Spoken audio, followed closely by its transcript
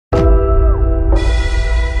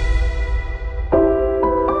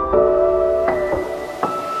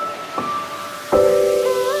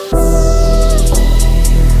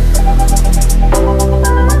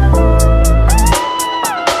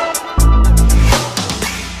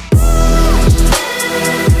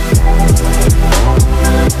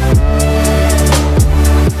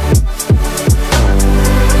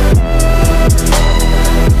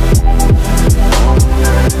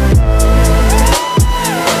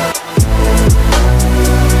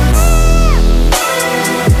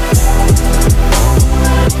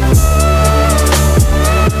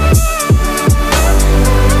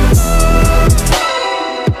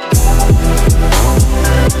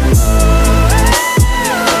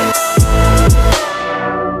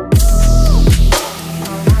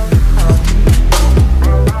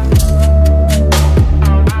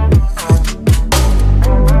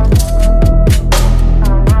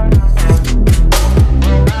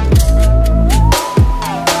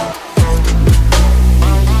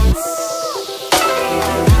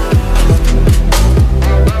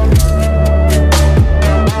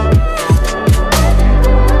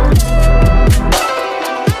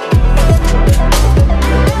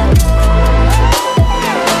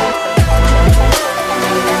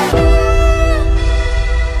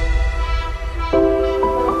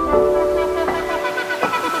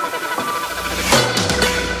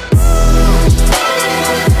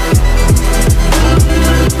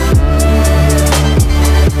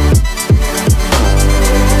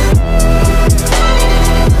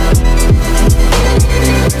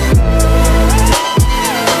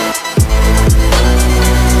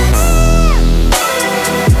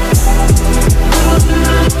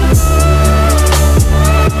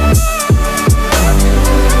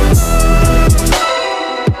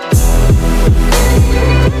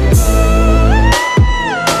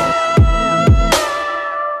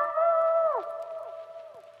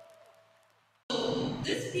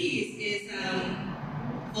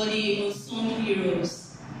or the unsung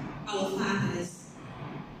heroes, our fathers.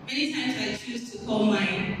 Many times I choose to call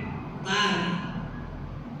mine Bam.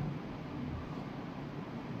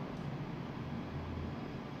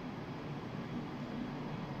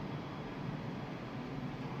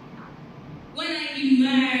 When I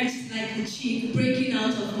emerged like a chick breaking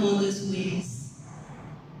out of mother's wings,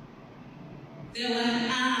 there were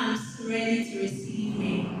arms ready to receive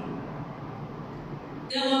me.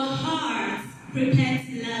 There were hearts prepared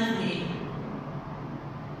to love me.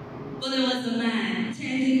 But there was a man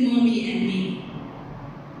tending mommy and me,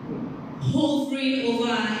 hovering over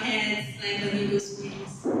our heads like an eagle's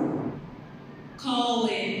wings,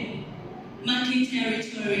 calling, marking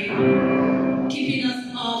territory, keeping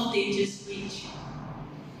us off danger's reach.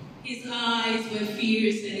 His eyes were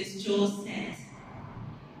fierce and his jaw set.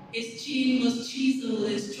 His chin was chiseled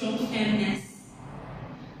in strong firmness,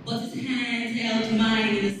 but his hands held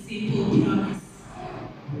mine in a simple promise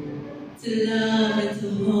to love and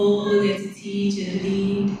to hold and to teach and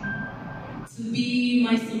lead, to be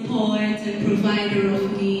my support and provider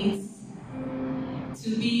of needs, to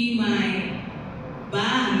be my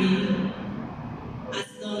Bami as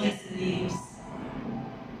long as he lives.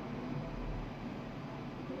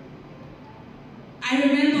 I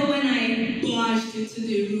remember when I barged into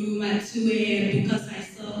the room at 2 a.m. because I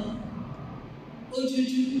saw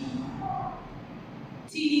Ojuju,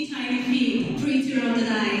 teeny tiny feet, pretty rounded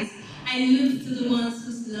eyes. I looked to the ones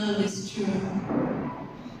whose love is true.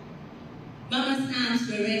 Mama's arms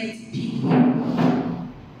were ready to pick me,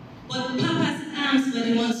 but Papa's arms were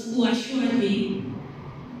the ones who assured me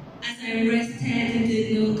as I rested in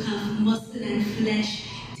the milk of muscle and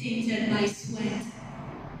flesh tainted by sweat.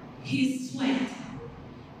 His sweat,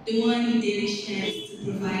 the one he daily sheds to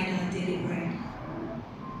provide our daily bread.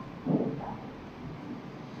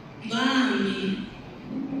 Bami,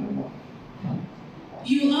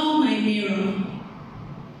 you are my mirror.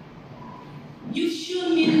 You've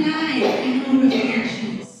shown me life in all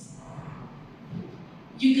reflections.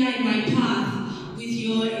 You guide my path with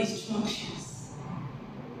your instructions.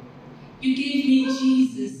 You gave me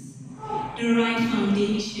Jesus, the right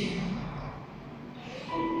foundation.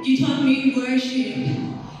 You taught me worship,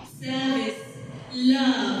 service,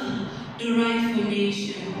 love, the right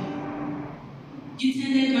formation. You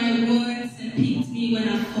tended my wounds and picked me when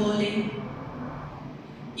I'm falling.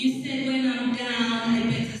 You said when I'm down, I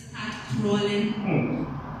better start crawling.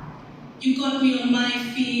 You got me on my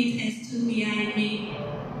feet and stood behind me.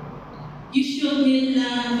 You showed me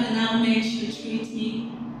love and how men should treat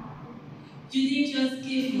me. You didn't just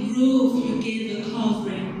give roof, you gave the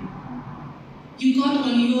covering. You got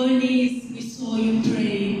on your knees, we saw you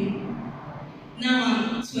praying. Now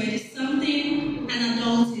I'm 20-something and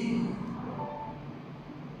adulting.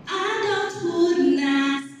 Adulthood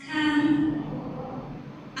has come.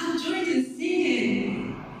 I've joined in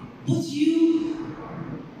singing, but you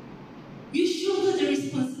shoulder the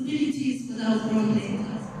responsibilities without grumbling.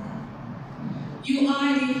 You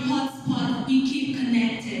are the hotspot we keep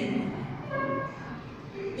connected.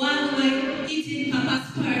 While we were eating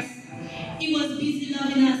Papa's purse, he was busy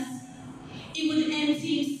loving us. He would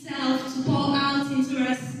empty himself to pour out into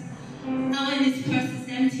us. And when his purse is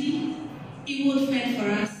empty, he would fend for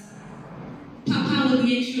us. Papa would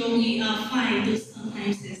make sure we are fine, though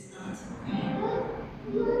sometimes it's not.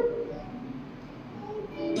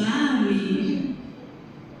 Bami,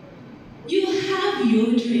 you have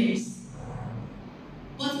your dreams,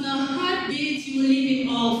 but in a heartbeat you leave it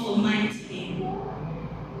all for mine today.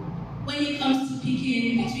 When it comes to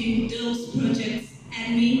picking between those projects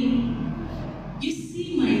and me, you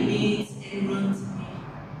see my needs and run to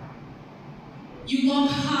me. You work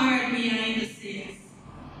hard behind the scenes,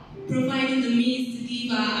 providing the means to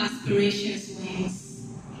give our aspirations wings.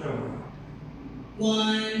 Sure.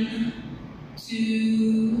 1,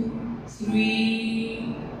 2,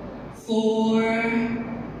 3, 4.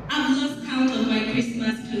 I've lost count of my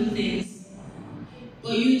Christmas clothing,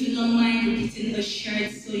 but you do not mind repeating a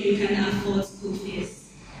shirt so you can afford school fees.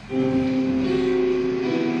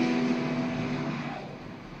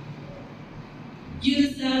 You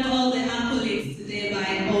deserve all the accolades today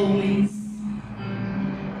by all means.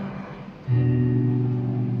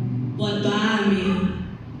 But Bami,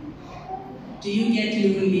 do you get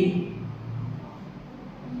lonely?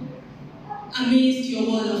 Amidst your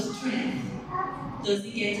wall of strength, does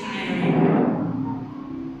it get tiring?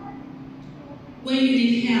 When you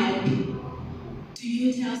need help, do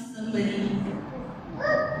you tell somebody?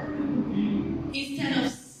 Instead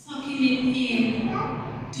of sucking it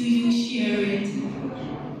in, do you share it?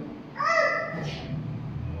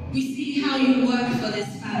 We see how you work for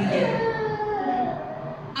this family,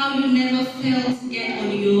 how how you never fail to get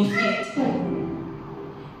on your feet.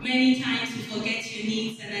 Many times you forget your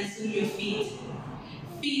needs and assume your feet.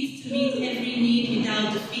 Feet to meet every need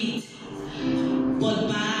without the feet. But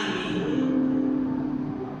Bami,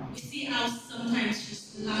 we see how sometimes you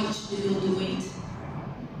slouch below the weight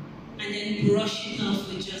and then brush it off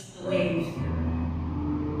with just a wave.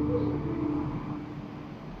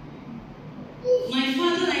 My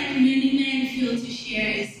father, like many men, failed to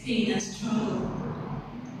share his pain and struggle.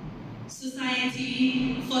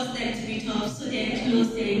 Society forced them to be tough, so they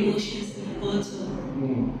enclosed their emotions in a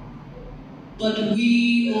bottle. But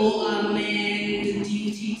we owe our men the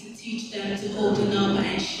duty to teach them to open up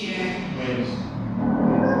and share.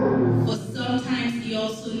 But sometimes he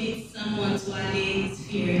also needs someone to allay his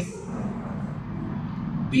fears.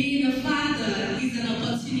 Being a father is an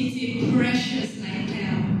opportunity precious like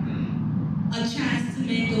pearl. A chance to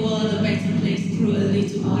make the world a better place through a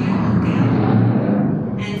little boy or girl.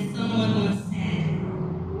 And someone once said,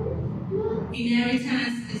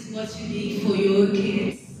 inheritance is what you leave for your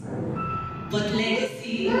kids, but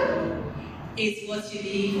legacy is what you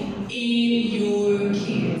leave in your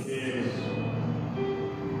kids.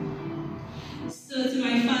 So to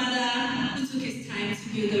my father, who took his time to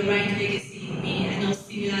build the right legacy in me, and of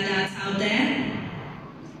similar dads out there,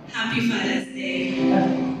 happy Father's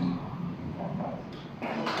Day.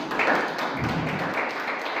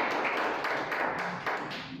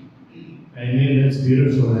 Amen, that's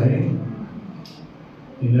beautiful, eh?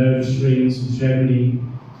 You know, friends and family,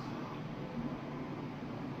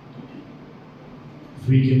 if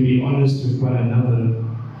we can be honest with one another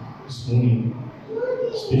this morning,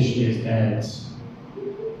 especially as dads,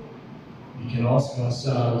 we can ask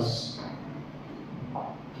ourselves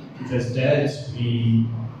if as dads we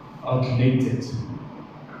are connected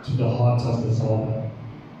to the heart of the Father.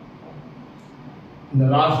 In the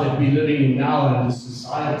life that we're living in now and the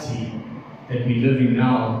society that we live in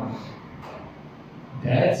now,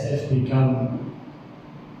 dads have become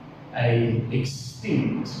an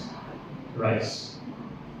extinct race.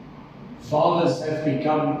 Fathers have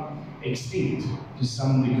become extinct to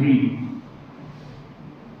some degree.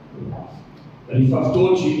 But if I've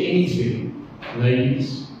taught you anything,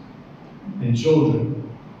 ladies and children,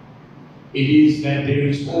 it is that there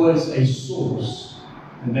is always a source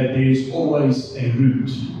and that there is always a root.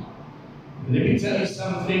 And let me tell you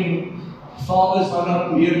something, fathers are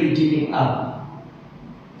not merely giving up.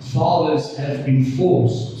 Fathers have been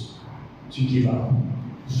forced to give up.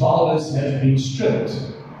 Fathers have been stripped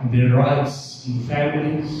of their rights in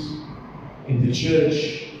families, in the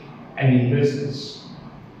church, and in business.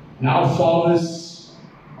 Now fathers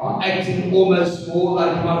are acting almost more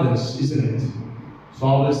like mothers, isn't it?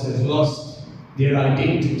 Fathers have lost their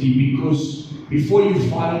identity because before you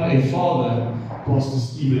find a father, Pastor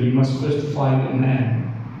Stephen, you must first find a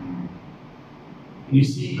man. And you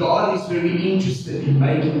see, God is very interested in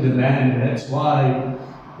making the man. That's why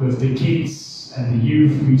with the kids and the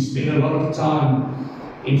youth, we spend a lot of time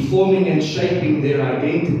informing and shaping their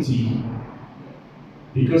identity.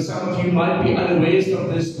 Because some of you might be unaware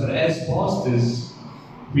of this, but as pastors,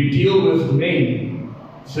 we deal with men,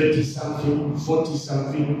 30-something,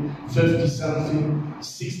 40-something, 50-something,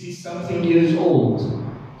 60-something years old,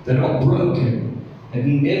 that are broken,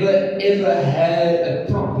 and never ever had a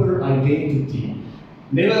proper identity.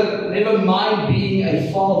 Never mind being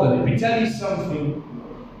a father. Let me tell you something.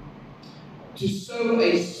 To sow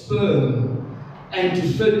a sperm and to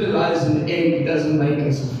fertilize an egg doesn't make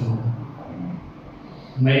us a father.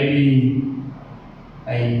 Maybe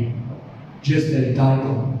just a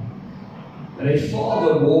title. But a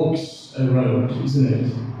father walks a road, isn't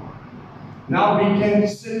it? Now we can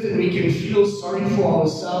sit and we can feel sorry for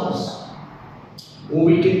ourselves, or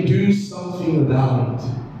we can do something about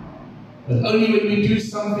it. But only when we do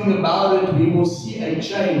something about it, we will see a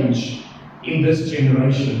change in this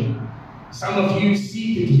generation. Some of you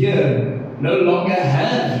seated here no longer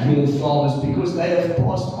have your fathers because they have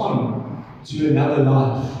passed on to another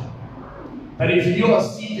life. But if you are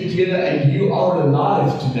seated here and you are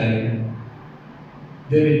alive today,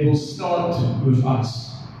 then it will start with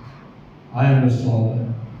us. I am a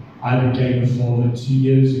father. I became a father 2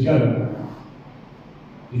 years ago.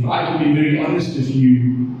 If I can be very honest with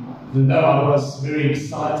you, even though I was very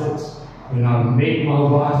excited when I met my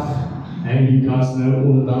wife, and you guys know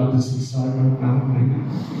all about this excitement now.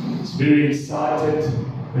 I was very excited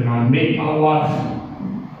when I met my wife.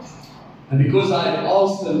 And because I had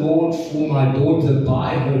asked the Lord for my daughter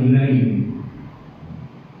by her name,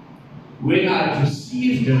 when I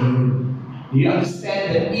received her, you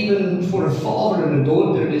understand that even for a father and a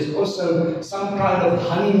daughter, there's also some kind of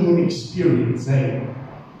honeymoon experience. Eh?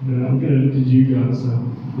 I'm going to look at you guys.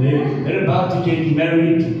 They're about to get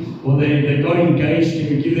married, or they got engaged. Can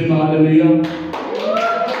we give them a hallelujah?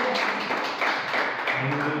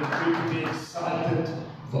 And be excited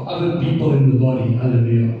for other people in the body.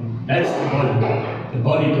 Hallelujah. That's the body. The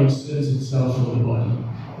body concerns itself for the body,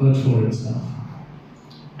 not for itself.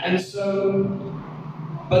 And so,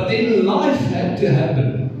 but then life had to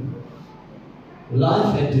happen.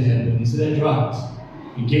 Life had to happen, isn't that right?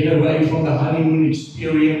 You get away from the honeymoon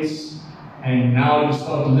experience, and now you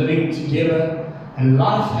start living together, and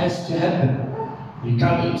life has to happen. You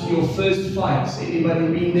come into your first fights. Anybody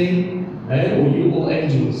been there? Hey? Or you all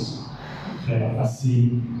angels? Okay, I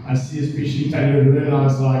see especially Taylor and I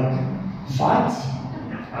was like, fight?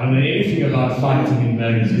 I don't know anything about fighting in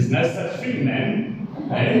marriage. There's no such thing, man.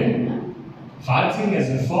 Hey? Fighting as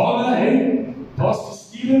a father, hey? Pastor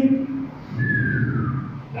Stephen?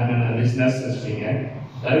 No, there's no such thing, eh?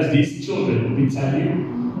 These children, let me tell you,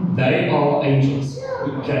 they are angels.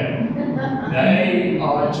 Okay. They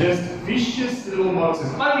are just vicious little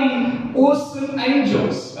monsters. I mean, awesome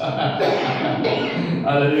angels.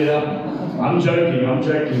 Hallelujah. I'm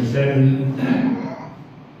joking, family.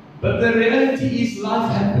 But the reality is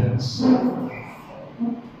life happens.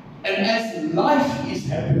 And as life is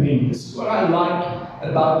happening, this is what I like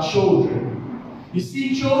about children. You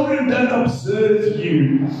see, children don't observe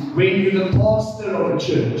you when you're the pastor of a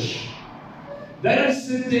church. They don't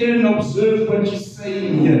sit there and observe what you say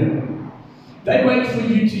in here. They wait for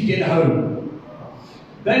you to get home.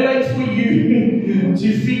 They wait for you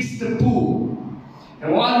to fix the pool.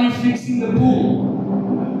 And while you're fixing the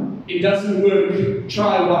pool, it doesn't work.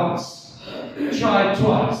 Try once. Try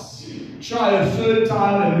twice. Try a third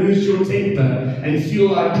time and lose your temper and feel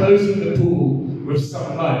like closing the pool with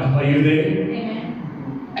some mud. Are you there? Amen.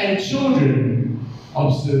 And children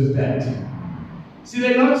observe that. See,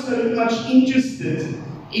 they're not so much interested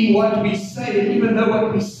in what we say, and even though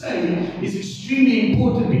what we say is extremely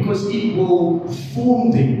important because it will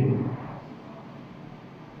form them.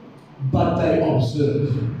 But they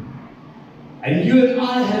observe. And you and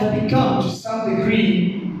I have become, to some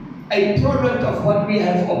degree, a product of what we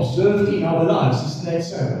have observed in our lives. Isn't that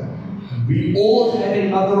so? We all had a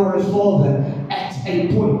mother or a father at a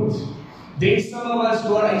point. Then some of us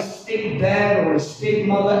got a stepdad or a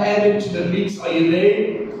stepmother added to the mix. Are you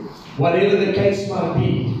there? Whatever the case might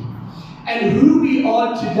be. And who we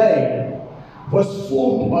are today was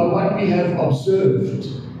formed by what we have observed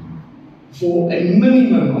for a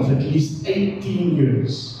minimum of at least 18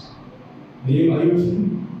 years. Are you with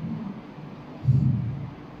me?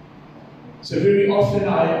 So very often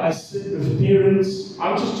I sit with parents.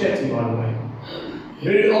 I'm just chatting, by the way.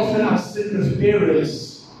 Very often I sit with parents,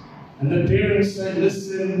 and the parents say,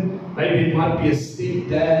 listen, maybe it might be a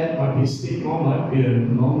stepdad, might be a stepmom, might be a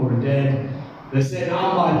mom or a dad. They say,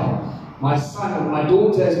 now my son or my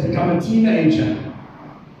daughter has become a teenager.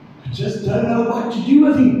 I just don't know what to do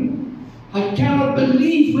with him. I cannot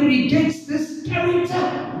believe where he gets this character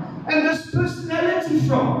and this personality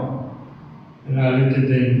from. And I look at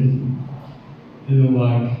them, and I'm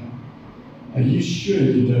like, are you sure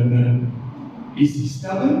you don't know? Is he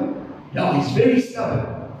stubborn? Yeah, he's very stubborn.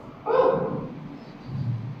 Oh.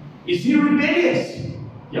 Is he rebellious?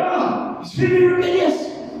 Yeah, he's very rebellious.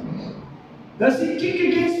 Does he kick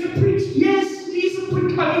against the pricks? Yes, he's a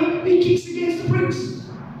prick. I mean, he kicks against the pricks.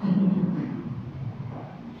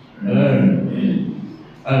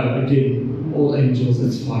 Again, all angels,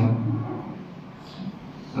 that's fine.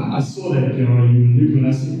 I saw that, Kiara, you when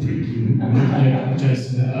I said prick, yeah,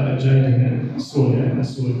 Jason, Jaden, saw that, I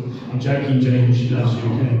saw it. I'm joking, Jaden, she loves you,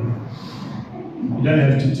 okay? You don't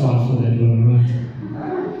have to type for that one, right?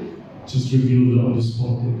 Just reveal the on the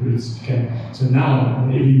spot, okay? So now,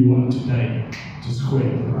 whatever you want today, just quit.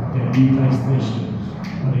 Okay, new PlayStation.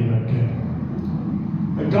 Okay.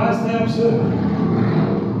 But guys, they observe.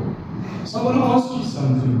 So I want to ask you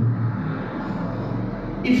something.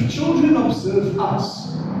 If children observe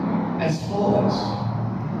us as fathers,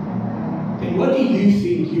 then what do you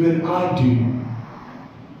think you and I do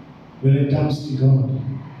when it comes to God?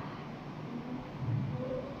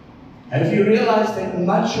 Have you realized that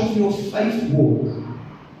much of your faith walk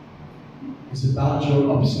is about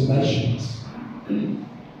your observations?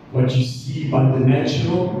 What you see by the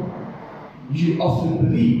natural, you often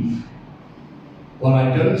believe. What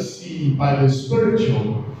I don't see by the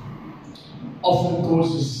spiritual often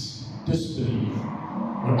causes disbelief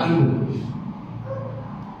or unbelief.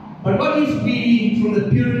 But what if we, from the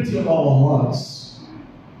purity of our hearts,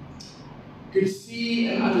 could see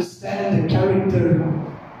and understand the character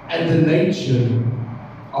and the nature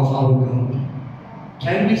of our God?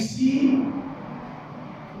 Can we see?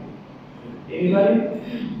 Anybody?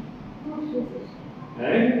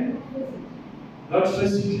 Eh? Not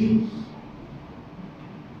physically.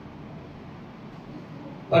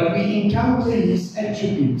 But we encounter His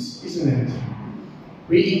attributes, isn't it?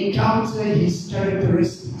 We encounter His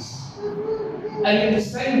characteristics. And in the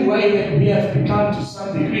same way that we have become to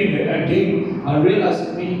some degree, again, I realize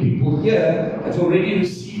that many people here have already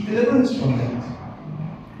received deliverance from that.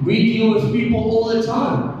 We deal with people all the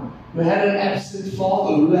time who had an absent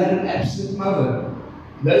father, who had an absent mother.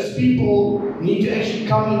 Those people need to actually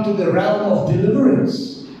come into the realm of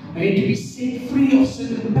deliverance. They need to be set free of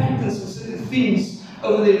certain patterns and certain things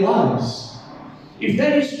over their lives. If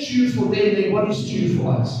that is true for them, then what is true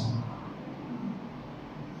for us?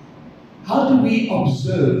 How do we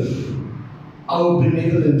observe our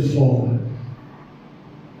benevolent Father?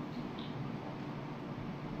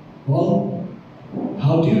 Well,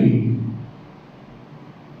 how do we?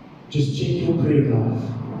 Just check your prayer life.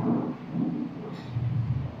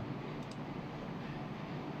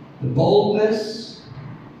 The boldness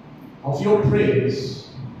of your prayers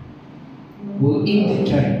will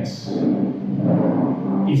indicate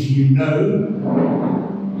if you know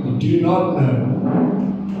or do not know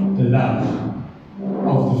the love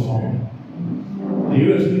of the Father. Are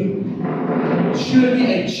you with me? Surely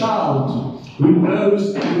a child who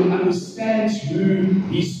knows and who understands who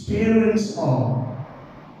his parents are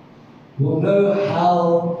will know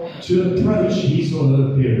how to approach his or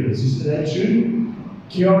her parents. Isn't that true?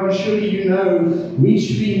 Kiara, surely you know which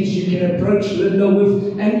things you can approach Linda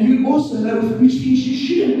with, and you also know which things you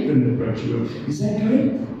shouldn't even approach her with. Is that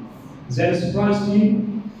correct? Is that a surprise to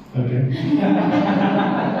you? Okay.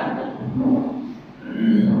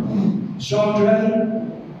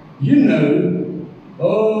 Chandra, you know.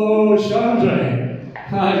 Oh, Chandra,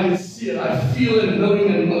 I can see it. I feel a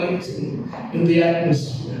knowing anointing in the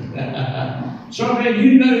atmosphere. Chandra,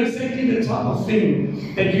 you know exactly the type of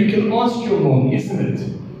thing that you can ask your mom, isn't it?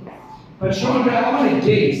 But Chandra, I want to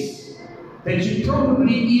guess that you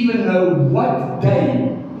probably even know what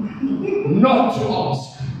day not to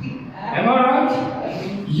ask. Am I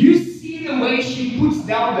right? You see the way she puts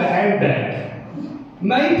down the handbag.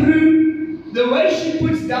 Maybe the way she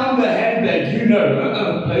puts down the handbag, you know.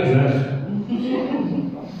 Over.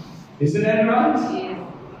 Isn't that right?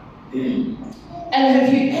 And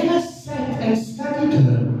have you ever sat and studied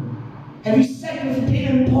her? Have you sat with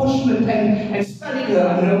pen and parchment and studied her?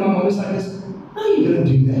 I know my mom was like this. No, you don't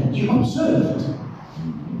do that. You observed.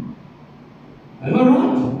 Am I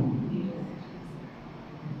right?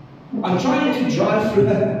 I'm trying to drive through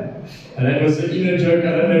that. And that was an inner joke.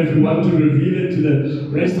 I don't know if you want to reveal it to the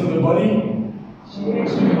rest of the body. She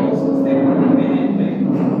actually also stayed on the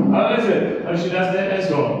minute. Oh, is it? Oh, she does that as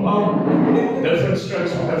well. Oh, different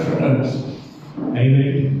strokes for different notes.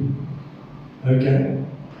 Amen. Okay.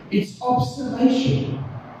 It's observation.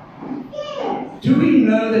 Do we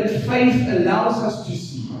know that faith allows us to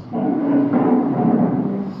see?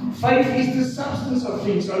 Faith is the substance of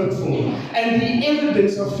things hoped for and the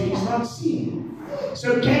evidence of things not seen.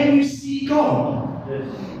 So can you see God?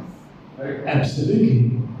 Yes.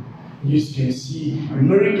 Absolutely. You can see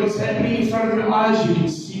miracles happening in front of your eyes. You can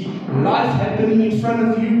see life happening in front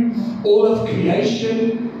of you. All of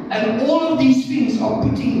creation. And all of these things are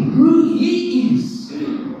putting who He is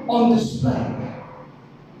on display.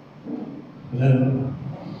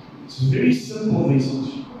 It's a very simple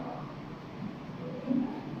message.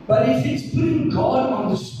 But if it's putting God on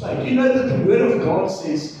display, you know that the Word of God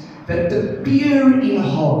says that the pure in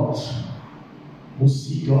heart will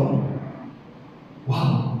see God.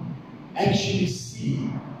 Wow. Actually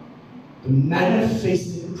see the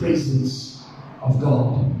manifested presence of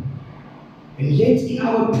God. And yet in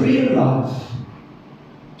our prayer life,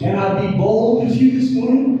 can I be bold with you this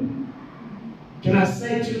morning? Can I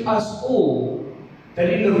say to us all that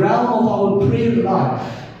in the realm of our prayer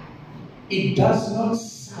life, it does not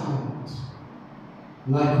sound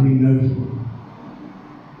like we know Him.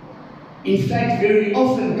 In fact, very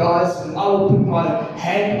often, guys, and I will put my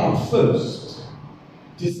hand up first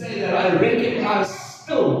to say that I recognize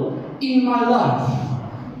still in my life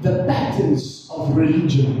the patterns of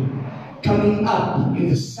religion coming up in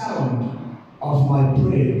the sound of my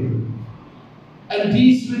prayer. And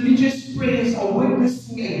these religious prayers are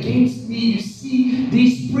witnessing against me. You see,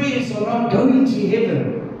 these prayers are not going to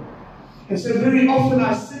heaven. And so very often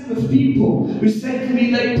I sit with people who say to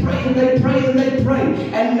me, they pray and they pray and they pray,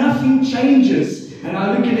 and nothing changes. And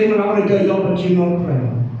I look at them and I want to go, yeah, but you're not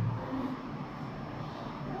praying.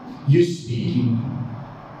 You're speaking.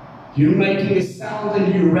 You're making a sound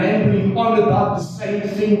and you're rambling on about the same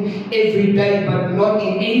thing every day, but not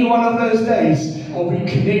in any one of those days are we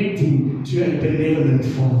connecting to a benevolent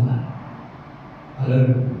Father. Hello.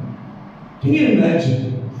 Can you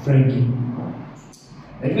imagine, Frankie,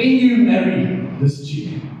 that when you marry this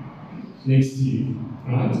chick next to you,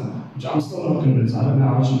 right? Which I'm still not convinced. I don't know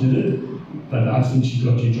how she did it, but I think she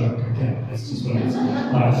got you drunk. Okay, that's just what it is.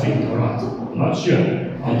 But I think, alright. I'm not sure.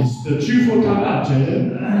 The truth will come out,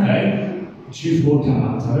 Jaden. Okay? The truth will come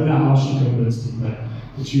out. I don't know how she convinced him, but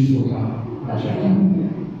the truth will come out. Okay?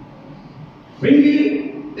 When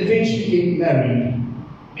you eventually get married,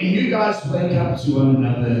 and you guys wake up to one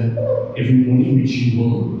another every morning, which you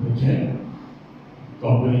will, okay?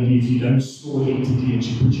 God willing, if you don't store entity and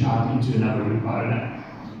she puts you out into another room, I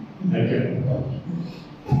don't know. Okay.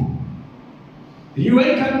 You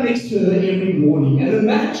wake up next to her every morning, and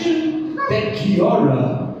imagine that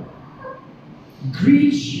Kiara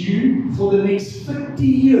greets you for the next 50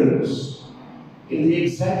 years in the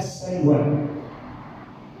exact same way.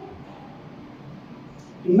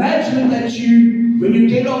 Imagine that when you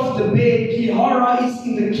get off the bed, Kiara is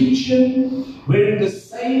in the kitchen, wearing the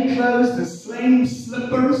same clothes, the same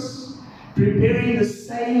slippers, preparing the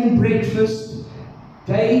same breakfast,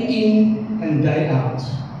 day in and day out.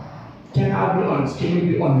 Can I be honest? Can we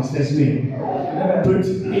be honest? That's me. But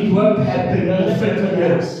it won't happen in 50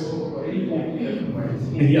 years.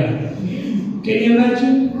 Yeah. Can you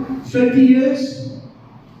imagine 30 years?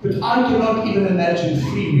 But I cannot even imagine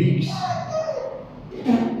 3 weeks.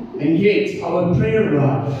 And yet, our prayer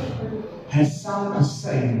life has sounded the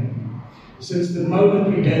same since the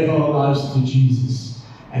moment we gave our lives to Jesus.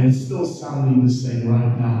 And it's still sounding the same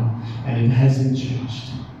right now. And it hasn't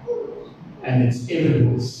changed. And it's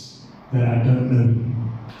evidence that I don't know you.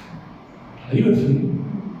 Are you with me?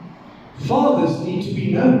 Fathers need to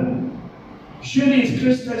be known. Surely if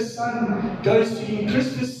Christo's son goes to him,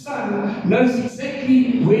 Christo's son knows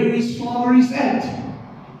exactly where his father is at.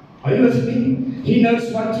 Are you with me? He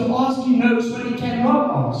knows what to ask, he knows what he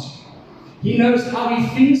cannot ask. He knows how he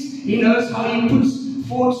thinks, he knows how he puts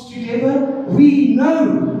thoughts together. We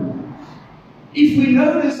know. If we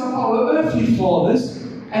know this of our earthly fathers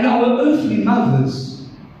and our earthly mothers,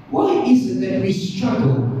 why is it that we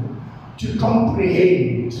struggle to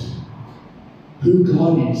comprehend who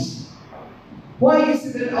God is? Why is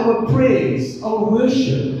it that our prayers, our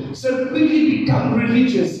worship, so quickly become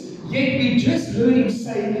religious? Yet we just heard him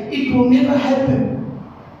say, it will never happen.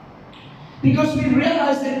 Because we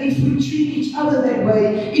realize that if we treat each other that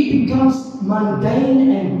way, it becomes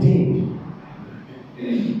mundane and dead.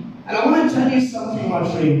 And I want to tell you something, my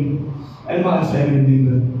friend, and my family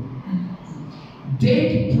member.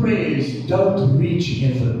 Dead prayers don't reach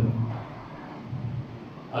heaven.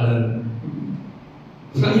 I don't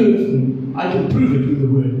know. Are you with me? I can prove it with the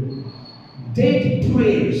word. Dead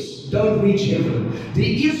prayers don't reach heaven.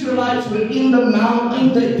 The Israelites were in the mountain,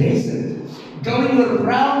 in the desert, going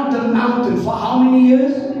around the mountain for how many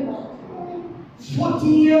years? 40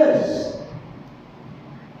 years.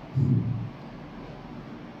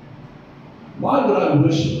 Why would I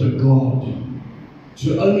worship a God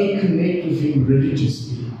to only connect with Him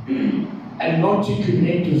religiously and not to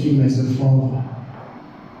connect with Him as a Father?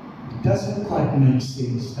 It doesn't quite make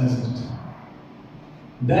sense, does it?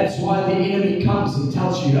 That's why the enemy comes and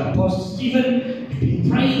tells you, Pastor Stephen, you've been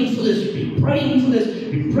praying for this, you've been praying for this,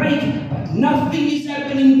 you've been praying, but nothing is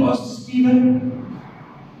happening, Pastor Stephen.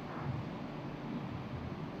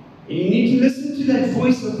 And you need to listen to that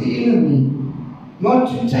voice of the enemy,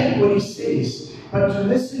 not to take what he says, but to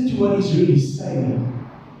listen to what he's really saying.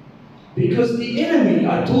 Because the enemy,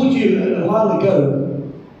 I told you a while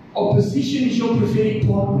ago, opposition is your prophetic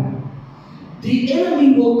partner. The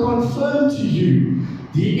enemy will confirm to you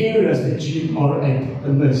the areas that you are at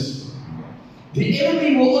amiss. The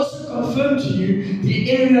enemy will also confirm to you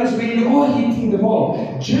the areas where you are hitting the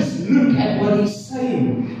ball. Just look at what he's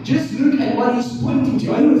saying. Just look at what he's pointing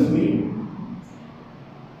to. Are you with me?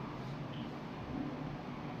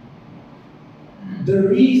 The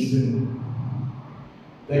reason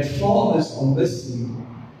that fathers are missing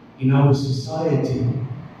in our society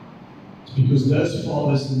is because those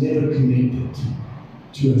fathers never connected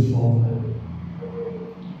to a father.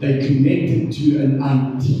 They connected to an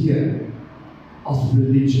idea of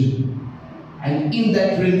religion. And in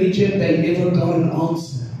that religion, they never got an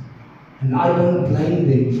answer. And I don't blame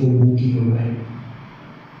them for walking away.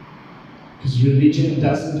 Because religion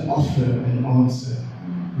doesn't offer an answer.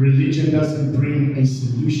 Religion doesn't bring a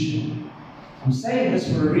solution. I'm saying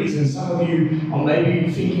this for a reason. Some of you are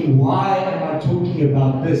maybe thinking, why am I talking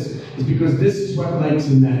about this? It's because this is what makes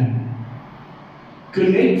a man.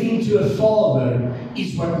 Connecting to a father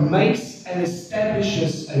is what makes and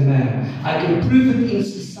establishes a man. I can prove it in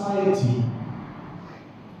society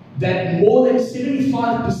that more than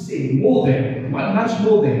 75%, more than than, much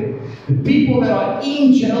more than, the people that are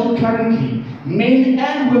in jail currently, men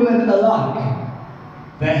and women alike,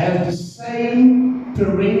 they have the same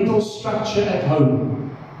parental structure at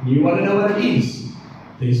home. You want to know what it is?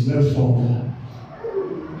 There's no father.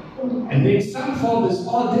 And then some fathers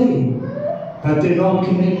are there, but they're not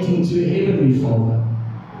connecting to a heavenly Father.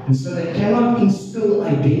 And so they cannot instill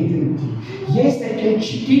identity. Yes, they can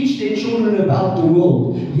teach their children about the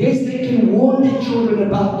world. Yes, they can warn their children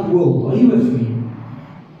about the world. Are you with me?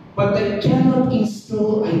 But they cannot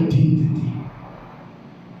instill identity.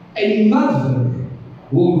 A mother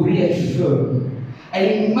will reaffirm.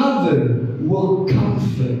 A mother will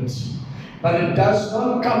comfort. But it does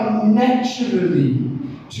not come naturally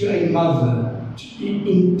to a mother to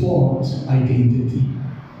impart identity.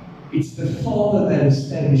 It's the father that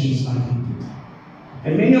establishes identity.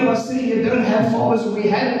 And many of us sitting here don't have fathers, or we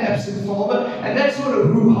had an absent father, and that's not a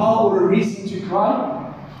hoo-ha or a reason to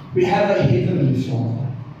cry. We have a heavenly Father.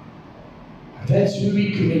 That's who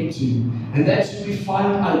we connect to, and that's who we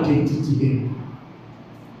find identity in.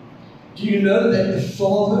 Do you know that the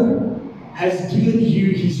Father has given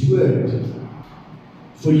you His Word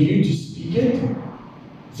for you to speak it,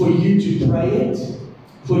 for you to pray it,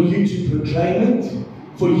 for you to proclaim it,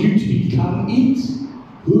 for you to become it?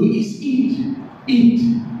 Who is it? It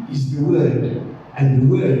is the Word, and the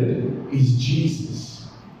Word is Jesus.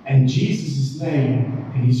 And Jesus'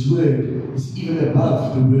 name and His Word is even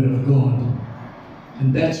above the Word of God.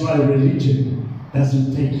 And that's why religion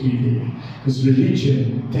doesn't take you there. Because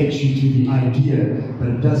religion takes you to the idea, but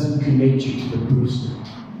it doesn't connect you to the person.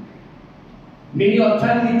 Many are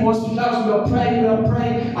telling me, Pastor Klaus, we are praying,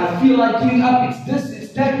 I feel like giving up, it's this,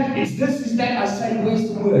 it's that, it's this, it's that. I say, where's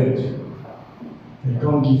the Word? They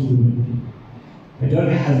can't give the Word. They don't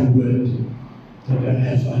have a Word. They don't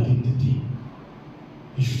have identity.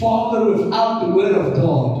 A father without the Word of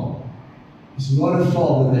God is not a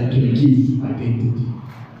father that can give identity.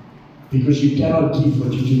 Because you cannot give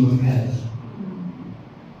what you do not have.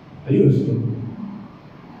 Are you with me?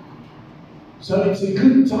 So it's a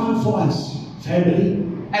good time for us, family,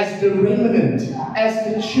 as the remnant,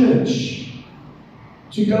 as the church,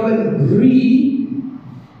 to go and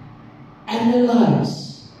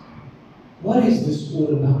re-analyze what is this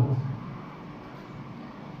all about.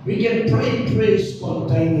 We can pray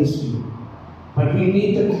spontaneously, but we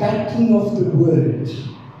need the backing of the Word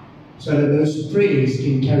so that those prayers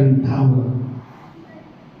can carry power.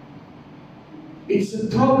 It's a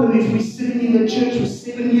problem if we're sitting in the church for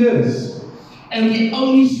 7 years and the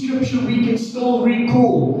only scripture we can still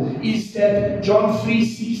recall is that John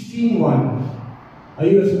 3:16 one. Are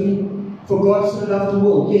you with me? For God so loved the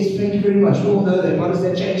world. Yes, thank you very much. We all know that. What does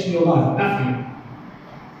that change in your life? Nothing.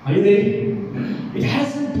 Are you there? It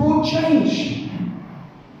hasn't brought change.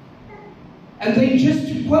 And then just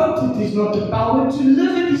to quote it is not the power, to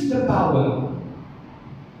live it is the power.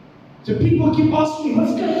 So people keep asking me,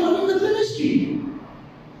 what's going on in the ministry?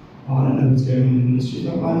 Oh, I don't know what's going on in the ministry. It's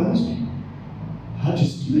not my ministry. I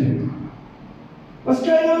just do it. What's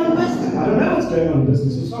going on in business? I don't know what's going on in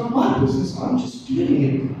business. It's not my business. I'm just doing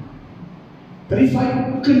it. But if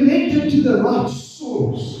I connect it to the right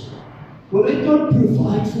source, will it not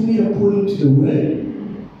provide for me according to the Word?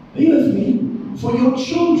 Are you with me? For your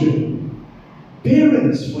children.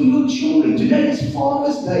 Parents, for your children. Today is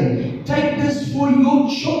Father's Day. Take this for your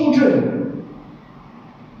children.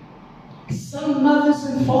 Some mothers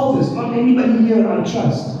and fathers, not anybody here I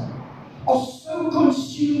trust, are so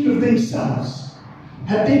consumed with themselves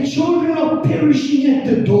that their children are perishing at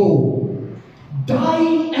the door,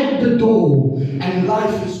 dying at the door, and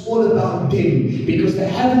life is all about them because they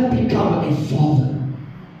haven't become a father.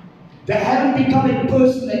 They haven't become a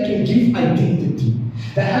person that can give identity.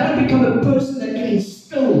 They haven't become a person that can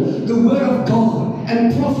instill the Word of God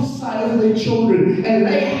and prophesy over their children and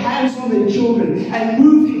lay hands on their children and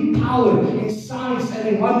move in power, in signs and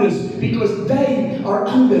in wonders because they are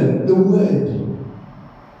under the Word.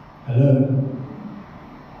 Hello?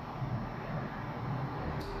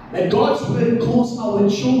 That God's Word calls our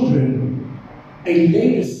children a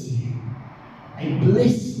legacy, a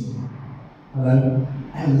blessing, hello,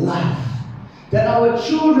 and life. That our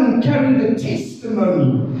children carry the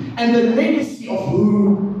testimony and the legacy of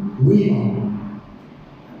who we are.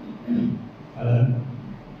 Hello?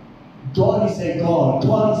 God is a God.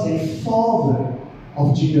 God is a Father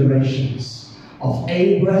of generations, of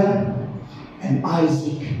Abraham and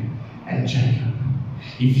Isaac and Jacob.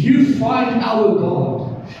 If you find our God,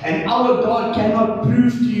 and our God cannot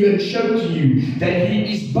prove to you and show to you that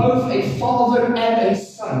He is both a Father and a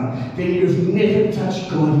Son, then you've never touched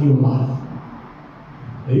God in your life.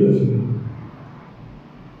 Are you with me?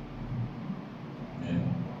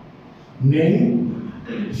 Men,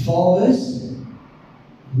 fathers,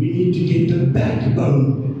 we need to get the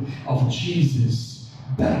backbone of Jesus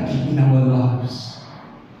back in our lives.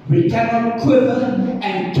 We cannot quiver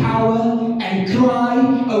and cower and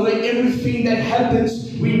cry over everything that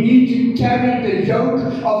happens. We need to carry the yoke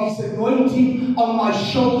of His anointing on my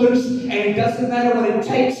shoulders, and it doesn't matter what it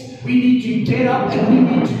takes. We need to get up and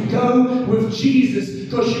we need to go with Jesus,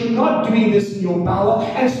 because you're not doing this in your power,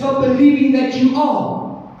 and stop believing that you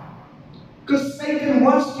are. Because Satan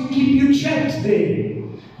wants to keep you trapped there.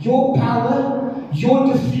 Your power, your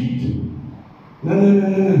defeat.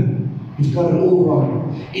 No. You've got it all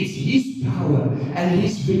wrong. It's His power and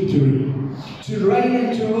His victory to reign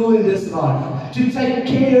and to rule in this life, to take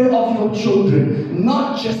care of your children,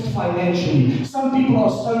 not just financially. Some people are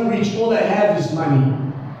so rich, all they have is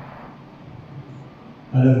money.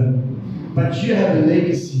 But you have a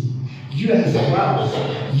legacy. You have wealth.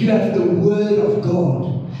 You have the Word of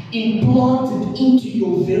God implanted into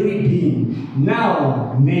your very being.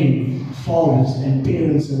 Now, men, fathers, and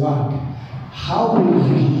parents alike, how will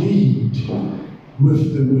you lead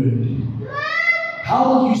with the Word? How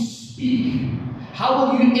will you speak?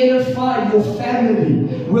 How will you edify your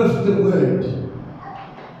family with the Word?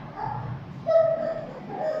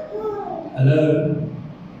 Hello?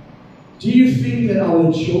 Do you think that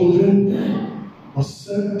our children are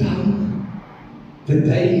so dumb that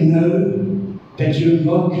they know that you're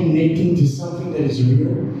not connecting to something that is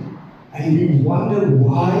real? And we wonder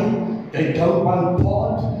why they don't want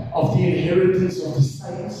part of the inheritance of the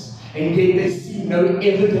saints, and yet they see no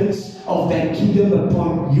evidence of that kingdom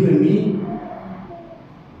upon you and me?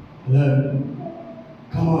 Hello?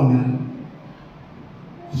 Come on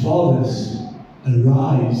now. Fathers,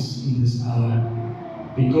 arise in this hour.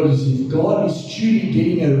 Because if God is truly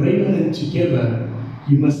getting a remnant together,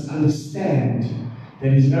 you must understand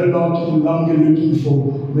that He's no longer looking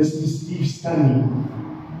for Mr. Steve Stunning.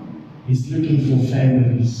 He's looking for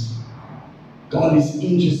families. God is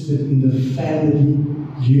interested in the family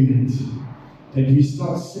unit. That we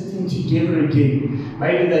start sitting together again.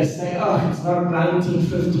 Maybe they say, oh, it's not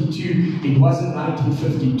 1952. It wasn't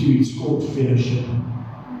 1952. It's called fellowship.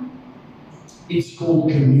 It's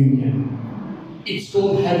called communion. It's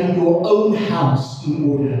called having your own house in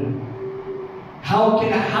order. How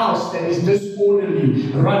can a house that is disorderly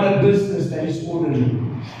run a business that is orderly?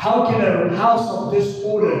 How can a house of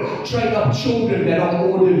disorder train up children that are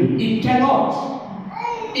orderly? It cannot.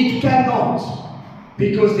 It cannot.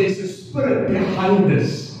 Because there's a spirit behind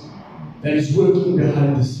this that is working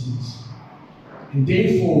behind the scenes. And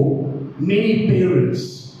therefore, many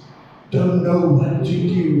parents don't know what to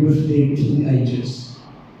do with their teenagers.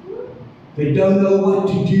 They don't know what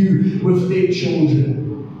to do with their children.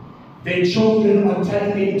 Their children are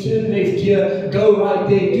telling them, turn left here, go right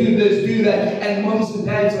there, do this, do that. And moms and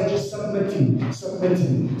dads are just submitting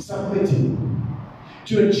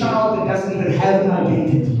to a child that doesn't even have an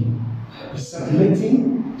identity.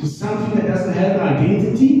 Submitting to something that doesn't have an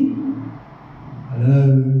identity. Hello.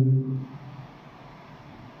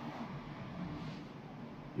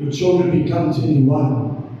 Your children become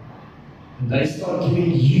 21 and they start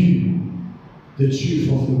giving you the truth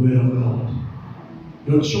of the Word of God.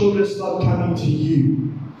 Your children start coming to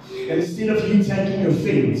you, and instead of you taking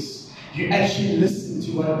offense, you actually listen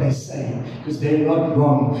to what they say, because they're not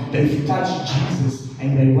wrong. They've touched Jesus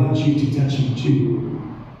and they want you to touch Him too.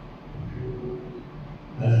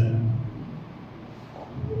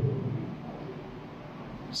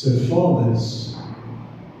 So fathers,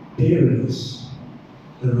 parents,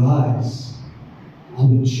 arise.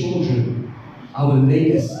 Our children, our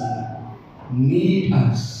legacy, need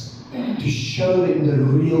us to show them the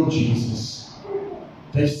real Jesus.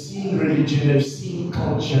 They've seen religion, they've seen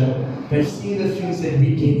culture, they've seen the things that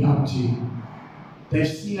we get up to. They've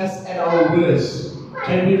seen us at our worst.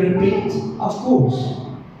 Can we repent? Of course.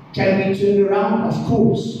 Can we turn around? Of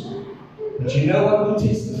course. But you know what will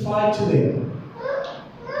testify to them?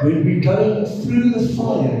 When we're going through the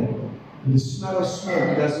fire and the smell of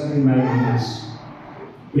smoke doesn't remain in us.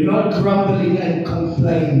 We're not grumbling and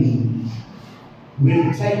complaining.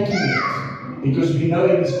 We're taking it because we know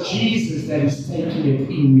it is Jesus that is taking it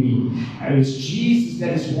in me. And it's Jesus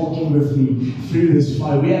that is walking with me through this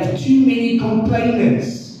fire. We have too many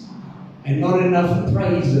complainers and not enough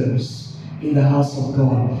praisers in the house of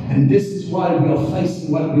God. And this is why we are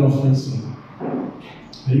facing what we are facing.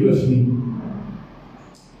 Are you with me?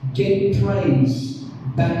 Get praise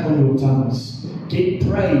back on your tongues. Get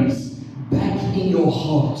praise back in your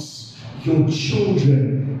hearts. your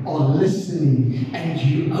children are listening, and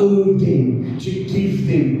you owe them to give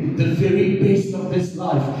them the very best of this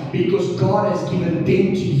life, because God has given them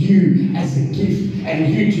to you as a gift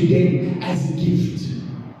and you to them as a gift.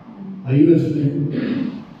 Are you with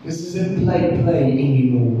me? This isn't play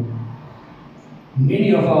anymore.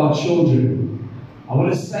 Many of our children, I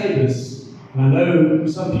want to say this, and I know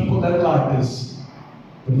some people don't like this,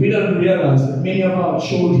 but we don't realize that many of our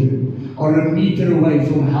children are a meter away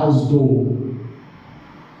from house door.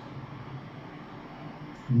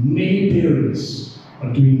 Many parents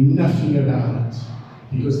are doing nothing about it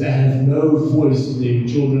because they have no voice in their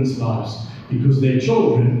children's lives, because their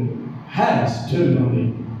children has turned on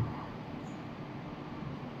them.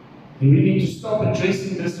 And we need to stop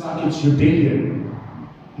addressing this like it's rebellion.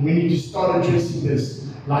 And we need to start addressing this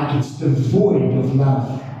like it's devoid of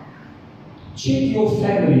love. Check your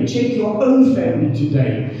family, check your own family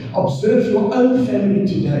today. Observe your own family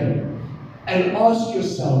today. And ask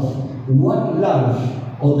yourself, what love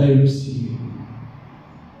are they receiving?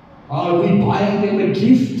 Are we buying them a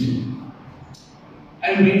gift?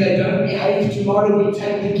 And when they don't behave tomorrow, we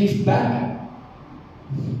take the gift back?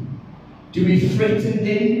 Do we threaten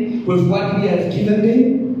them with what we have given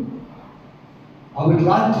them? I would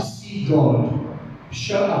like to see God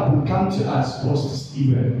show up and come to us, Pastor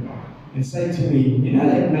Stephen, and say to me, you know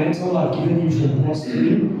that mantle I've given you for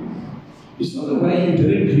pastoring? It's not the way you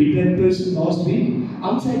didn't greet that person last week.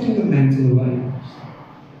 I'm taking the mantle away.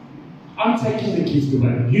 I'm taking the gift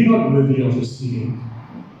away. You're not worthy of receiving.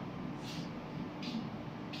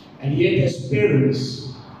 And yet as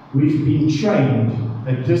parents, we've been trained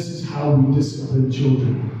that this is how we discipline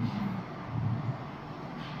children.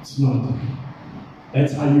 It's not.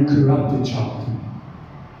 That's how you corrupt a child.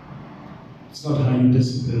 It's not how you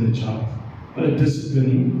discipline a child. But a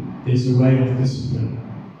disciplining, there's a way of discipline.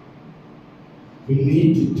 We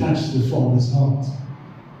need to touch the Father's heart.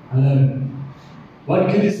 Hello.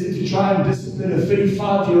 What good is it to try and discipline a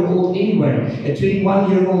 35-year-old anyway, a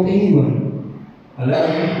 21-year-old anyway?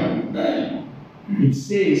 Hello. It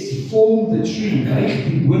says, form the tree, make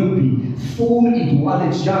it wimpy, form it while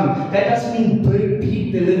it's young. That doesn't mean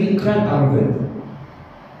beat the living crap out of it.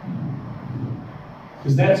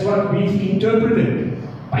 Because that's what we've interpreted.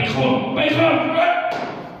 It's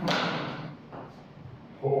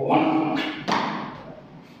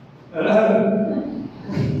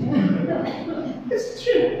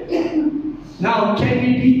true. Now, can we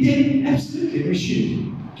beat them? Absolutely, we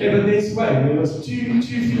should. Okay, but there's a way. There was two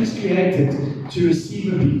things created to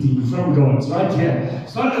receive a beating from God. It's right here.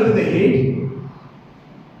 It's not over the head,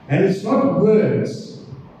 and it's not words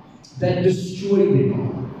that destroy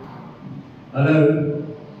them. Hello?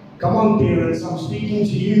 Come on, parents, I'm speaking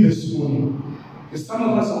to you this morning. Because some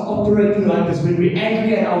of us are operating like this. When we're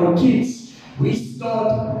angry at our kids, we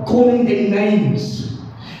start calling them names.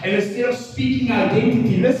 And instead of speaking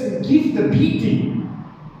identity, listen, give the beating.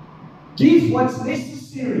 Give what's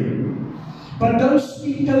necessary. But don't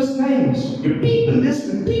speak those names. You're beeping this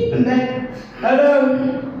and beeping that.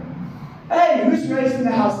 Hello? Hey, who's raised in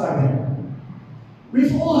the house like that?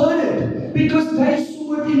 We've all heard it. Because they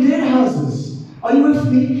saw it in their houses. Are you with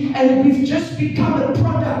me? And we've just become a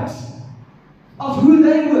product of who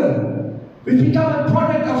they were. We've become a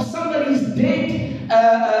product of somebody's dead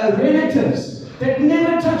relatives that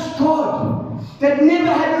never touched God, that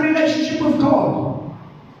never had a relationship with God.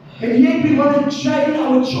 And yet we want to train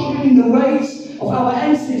our children in the ways of our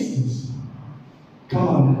ancestors. Come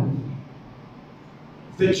on.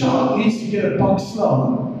 If the child needs to get a box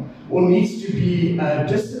slung, or needs to be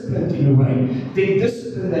disciplined in a way, then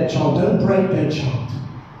discipline that child. Don't break that child.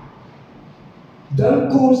 Don't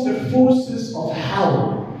cause the forces of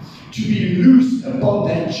hell to be loosed upon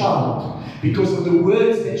that child because of the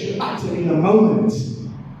words that you utter in a moment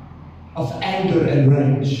of anger and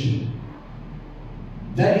rage.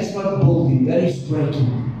 That is not building, that is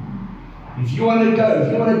breaking. If you want to go,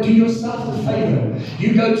 if you want to do yourself a favor,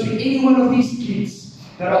 you go to any one of these kids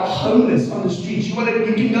that are homeless on the streets. You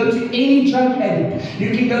can go to any drug addict.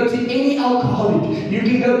 You can go to any alcoholic. You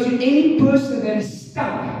can go to any person that is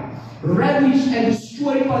stuck, ravaged and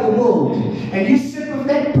destroyed by the world. And you sit with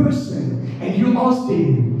that person and you ask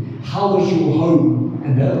them, how was your home?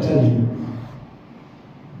 And they'll tell you.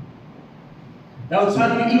 They'll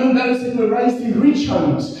tell you, even those that were raised in rich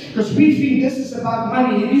homes, because we think this is about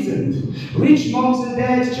money. It isn't. Rich moms and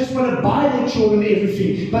dads just want to buy their children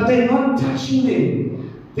everything, but they're not touching them.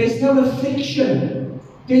 There's no affection.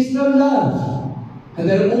 There's no love. And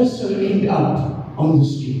they'll also end up on the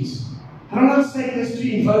streets. And I'm not saying this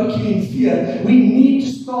to invoke you in fear. We need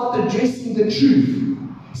to start addressing the truth.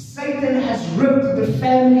 Satan has ripped the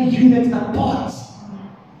family unit apart.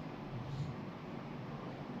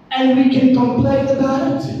 And we can complain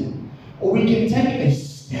about it. Or we can take a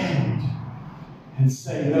stand and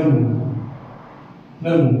say, no more.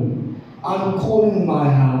 No more. I'm calling my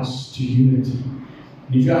house to unity.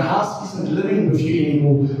 And if your house isn't living with you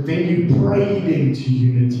anymore, then you pray them to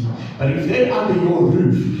unity. But if they're under your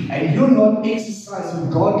roof and you're not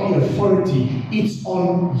exercising godly authority, it's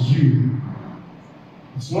on you.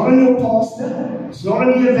 It's not on your pastor, it's not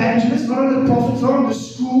on the evangelist, not on the prophet, it's not on the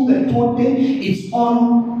school that taught them, it's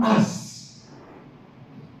on us.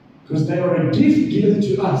 Because they are a gift given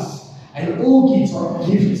to us, and all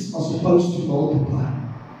gifts are supposed to multiply.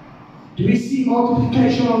 Do we see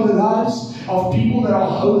multiplication on the lives of people that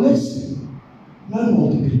are homeless? No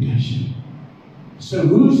multiplication. So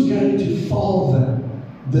who's going to father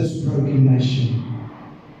this broken nation?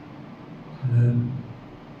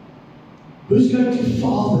 Who's going to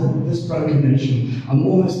father this broken nation? I'm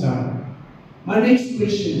almost done. My next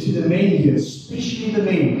question to the men here, especially the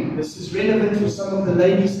men, this is relevant for some of the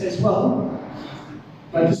ladies as well,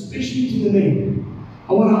 but especially to the men,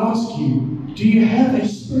 I want to ask you, do you have a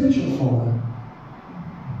spiritual father?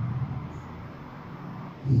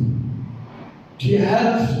 Do you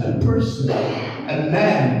have a person, a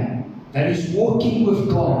man that is walking with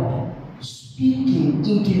God, speaking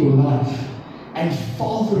into your life and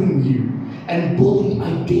fathering you and building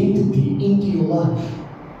identity into your life?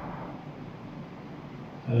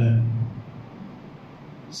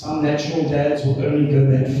 Some natural dads will only go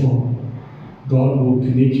that far. God will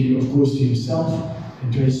connect you, of course, to Himself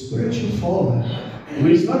and to a spiritual father who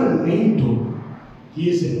is not a mentor. He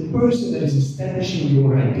is a person that is establishing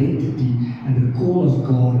your identity and the call of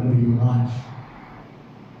God over your life.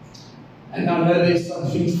 And I know there's some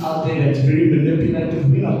things out there that's very manipulative.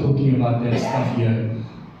 We're not talking about that stuff here.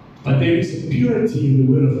 But there is a purity in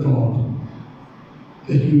the Word of God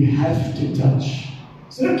that we have to touch.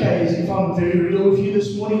 Is it okay if I'm very real with you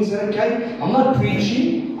this morning? Is that okay? I'm not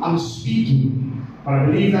preaching, I'm speaking. But I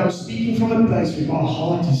believe that I'm speaking from a place where my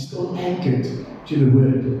heart is still anchored to the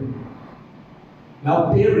Word.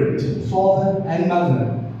 Now, parent, father, and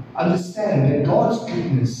mother, understand that God's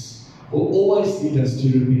goodness will always lead us to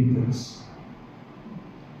repentance.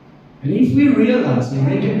 And if we realize and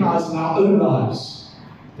recognize in our own lives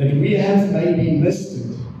that we have maybe missed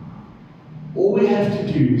it, all we have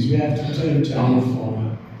to do is we have to turn to our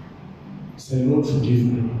Father. Say, Lord, forgive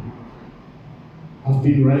me. I've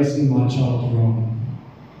been raising my child wrong.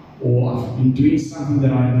 Or I've been doing something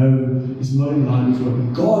that I know is not in line with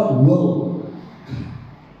what God will.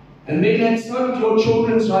 And then that's not your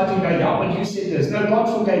children's right to go, yeah, but you said this. No, God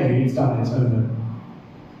forgave you. It's done. It's over.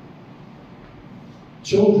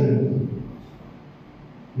 Children,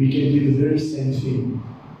 we can do the very same thing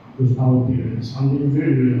with our parents. I'm being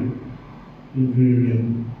very real. Being very real.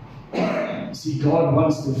 See, God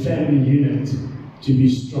wants the family unit to be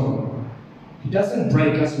strong. He doesn't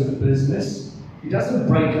break us with business. He doesn't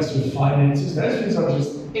break us with finances. Those things are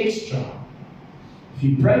just extra. If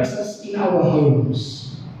He breaks us in our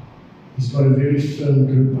homes, He's got a very firm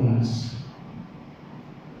grip on us.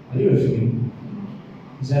 Are you with me?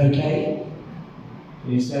 Is that okay?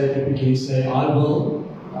 Can you say that? Can you say, I will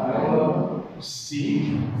seek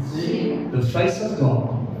the face of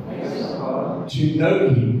God, to know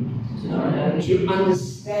Him, to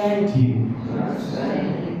understand Him,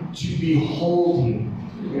 to behold Him,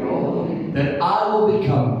 that I will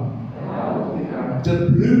become the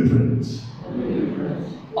blueprint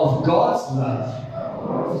of God's love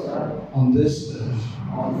on this earth.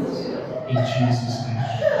 In Jesus' name.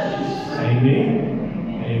 Amen.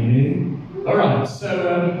 Amen. Alright, so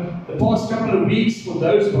the past couple of weeks, for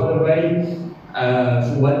those, by the way,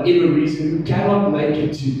 for whatever reason, who cannot make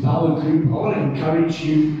it to Power Group, I want to encourage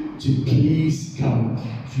you to please come.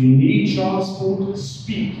 If you need transport,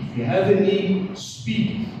 speak. If you have a need,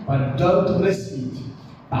 speak. But don't miss it.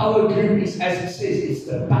 Power Group is, as it says, it's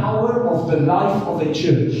the power of the life of a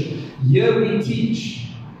church. Here we teach,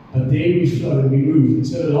 but there we flow and we move. And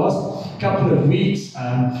so the last couple of weeks,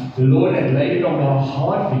 the Lord had laid it on our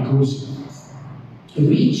heart because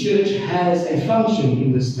Reed Church has a function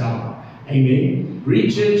in this town. Amen.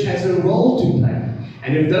 Reed Church has a role to play.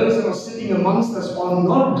 And if those that are sitting amongst us are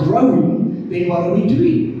not growing, then what are we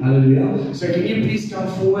doing? Hallelujah. So can you please come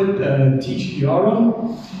forward, teach Kiara?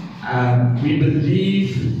 We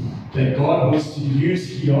believe that God wants to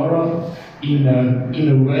use Kiara in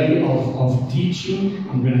a way of teaching.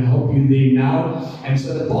 I'm going to help you there now. And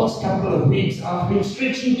so the past couple of weeks, I've been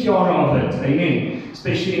stretching Kiara a bit. Amen.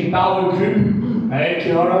 Especially in Power Group. Hey,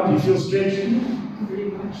 Kiara, do you feel stretched? Very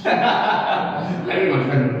much.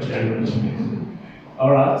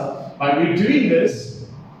 Alright. But we're doing this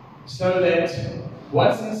so that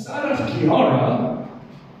what's inside of Kiara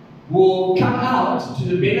will come out to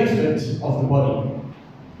the benefit of the body.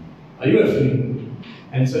 Are you with me?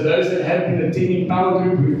 And so those that have been attending Power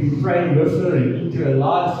Group, we've been praying with her and into her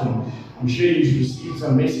life, and I'm sure you've received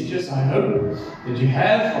some messages, I hope, that you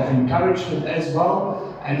have, of encouragement as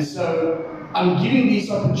well. And so I'm giving these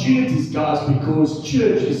opportunities, guys, because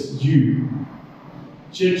church is you.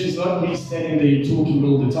 Church is not me standing there talking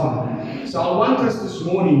all the time. So I want us this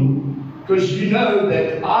morning, because you know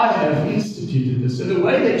that I have instituted this. So the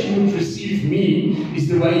way that you would receive me is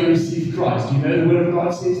the way you receive Christ. Do you know the Word of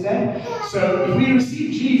God says that? So if we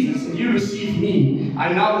receive Jesus and you receive me,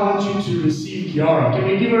 I now want you to receive Kiara. Can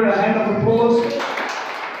we give her a hand of applause?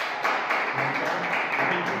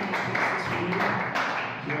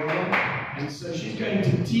 And so she's going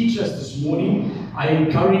to teach us this morning. I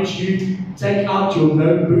encourage you, take out your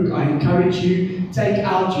notebook. I encourage you, take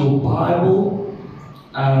out your Bible.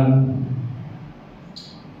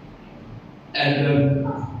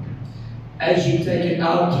 As you take it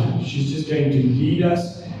out, she's just going to lead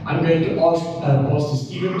us. I'm going to ask Pastor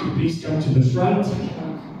Stephen to please come to the front.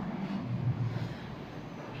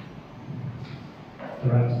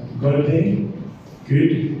 Alright, got it there?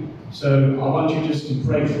 Good. So I want you just to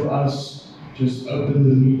pray for us. Just open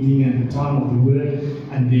the meeting and the time of the word,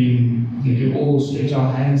 and then we can all stretch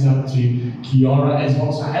our hands out to Kiara as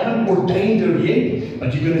well. So I haven't ordained her yet,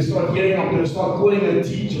 but you're going to start hearing, I'm going to start calling her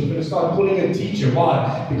teacher. I'm going to start calling her teacher.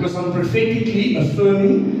 Why? Because I'm prophetically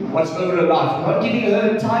affirming what's over her life. I'm not giving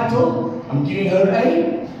her a title, I'm giving her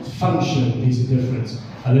a function. There's a difference.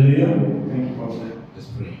 Hallelujah. Thank you, Pastor. Let's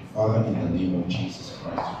pray. Father, in the name of Jesus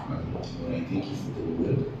Christ, my Lord, I thank you for the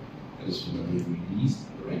word that is going to be released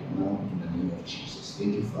right now in the name of Jesus.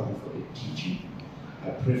 Thank you, Father, for the teaching. I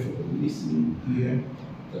pray for the listening ear,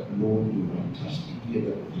 that Lord, you might touch the ear,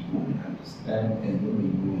 that people may understand and they may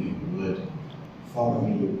know your word. Father,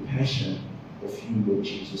 may your passion of you, Lord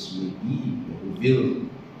Jesus, may be revealed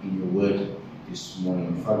in your word this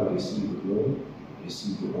morning. Father, receive the glory,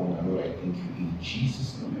 receive the honor. Lord, I thank you in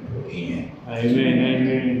Jesus' name. I pray. Amen.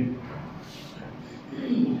 Amen.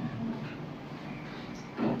 Amen.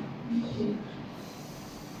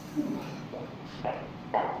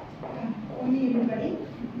 Morning, everybody.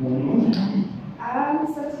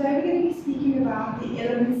 So today we're going to be speaking about the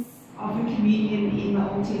elements of the communion in the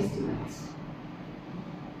Old Testament.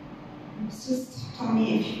 Just tell me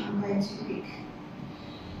if I'm going too quick.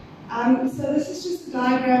 So this is just a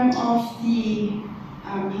diagram of the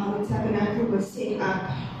how the tabernacle was set up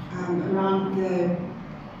around the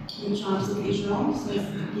tribes of Israel. So it's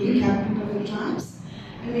the encampment of the tribes.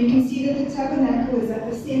 And we can see that the tabernacle is at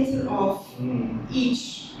the center of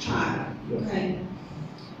each tribe. Okay.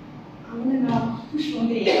 I'm going to now push on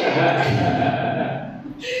there.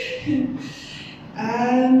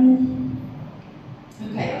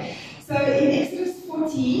 Okay. So in Exodus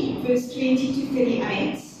 40, verse 20 to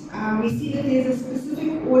 38, we see that there's a specific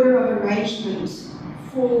order of arrangement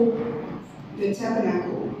for the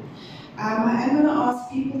tabernacle. I am going to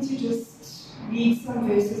ask people to just read some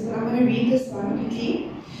verses, but I'm going to read this one quickly.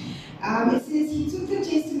 It says, he took the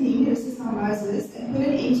testimony, this is now Moses, and put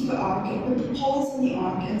it into the ark, and put the poles on the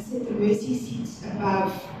ark, and set the mercy seat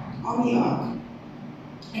above on the ark.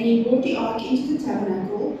 And he brought the ark into the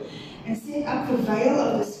tabernacle, and set up the veil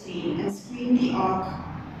of the screen, and screened the ark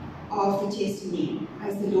of the testimony,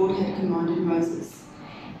 as the Lord had commanded Moses.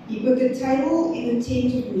 He put the table in the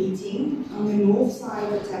tent of meeting on the north side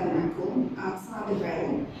of the tabernacle, outside the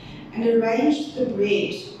veil, and arranged the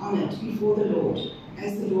bread on it before the Lord,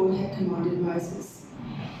 as the Lord had commanded Moses.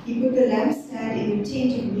 He put the lampstand in the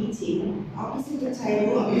tent of meeting, opposite the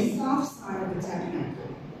table on the south side of the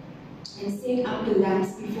tabernacle, and set up the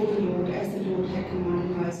lamps before the Lord, as the Lord had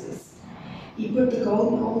commanded Moses. He put the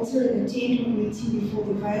golden altar in the tent of meeting before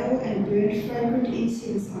the veil, and burned fragrant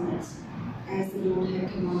incense on it, as the Lord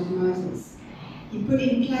had commanded Moses. He put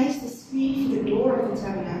in place the screen for the door of the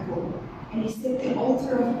tabernacle, and he set the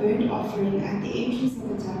altar of burnt offering at the entrance of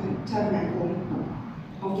the tabernacle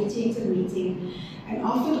of the tent of meeting, and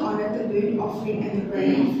offered on it the burnt offering and the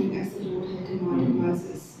grain offering, as the Lord had commanded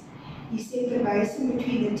Moses. He set the basin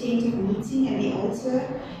between the tent of meeting and the altar,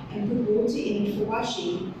 and put water in it for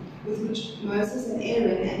washing, with which Moses and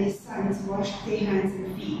Aaron and his sons washed their hands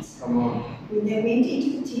and feet. When they went into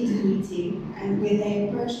the tent of meeting, and when they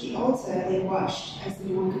approached the altar, they washed, as the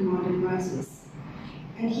Lord commanded Moses.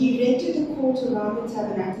 And he erected the court around the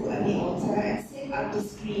tabernacle and the altar, and set up the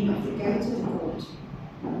screen of the gate of the court.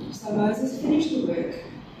 So Moses finished the work.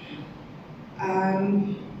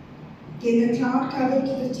 Then the cloud covered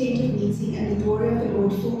the tent of meeting, and the glory of the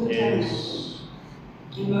Lord filled the tabernacle.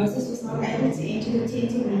 And Moses was not able to enter the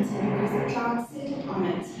tent of meeting, because the cloud settled on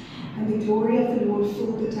it, and the glory of the Lord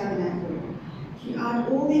filled the tabernacle. Throughout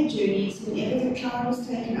all their journeys, whenever the cloud was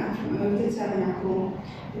taken up from over the tabernacle,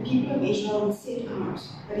 the people of Israel would set out.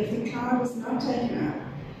 But if the cloud was not taken up,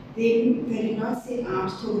 then they did not set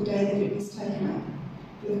out till the day that it was taken up.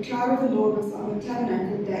 For the cloud of the Lord was on the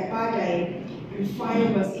tabernacle by day, and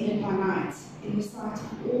fire was in it by night, in the sight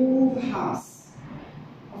of all the house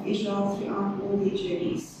of Israel throughout all their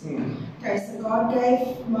journeys. Okay, so God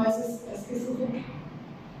gave Moses a specific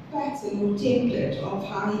pattern or template of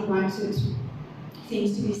how he wanted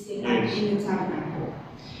things to be set up in the tabernacle.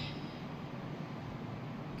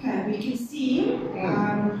 Okay, we can see,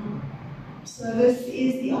 so this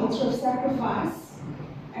is the altar of sacrifice,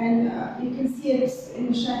 and you can see it in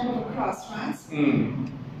the shape of a cross, right?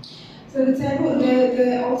 So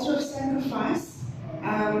the altar of sacrifice,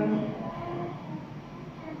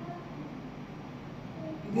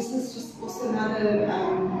 this is just also another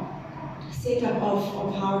setup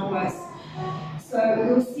of how it was. So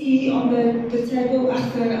we'll see on the table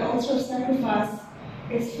at the altar of sacrifice,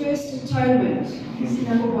 it's first atonement. You see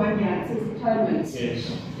number 1 here, it says atonement.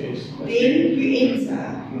 Yes. Then you enter,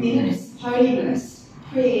 then it's holiness,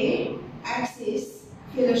 prayer, access,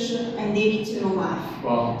 fellowship, and then eternal life.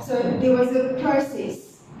 Wow. So there was a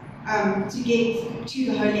process to get to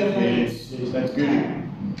the Holy of Holies. Yes, that's good.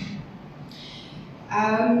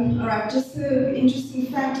 Alright, just the interesting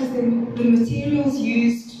fact is the materials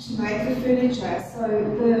used to make the furniture. So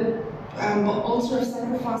the altar of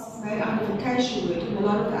sacrifice is made out of acacia wood, and a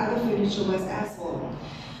lot of the other furniture was asphalt.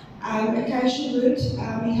 Acacia wood,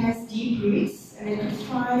 it has deep roots, and it can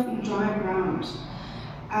thrive in dry ground.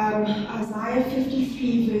 Isaiah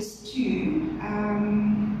 53 verse 2,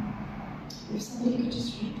 if somebody could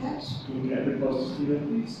just read that. Can you grab it, Pastor Stephen?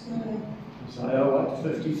 Isaiah what?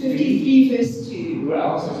 53? 53 verse 2. Who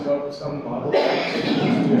else has got some Bible texts to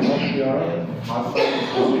help Kiara? My phone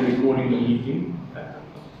is busy recording the meeting.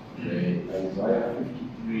 Isaiah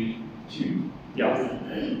 53, 2.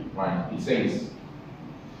 Yeah. Right. It says,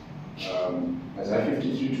 Isaiah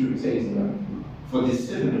 53, 2, it says, for the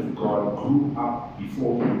servant of God grew up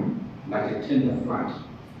before him like a tender plant,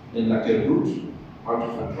 and like a root out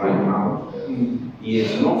of a dry ground. He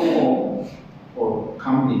has no form or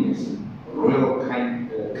comeliness, royal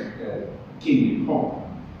kingly pomp,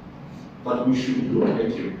 but we should look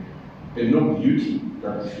at him, and no beauty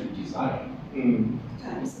that we should desire.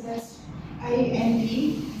 Okay, so that's A and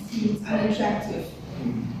B, it's unattractive.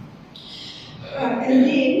 And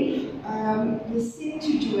then the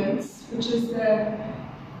Septuagint, which is the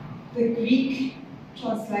Greek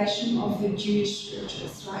translation of the Jewish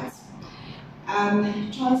scriptures, right?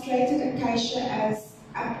 Translated acacia as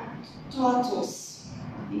aptartos. I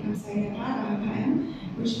think I'm saying that right, I hope I am,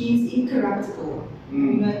 which means incorruptible. You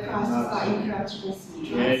know, Christ is our incorruptible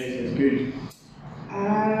seed, right? Yes, it's good.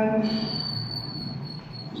 I'm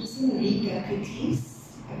just going to read that quickly.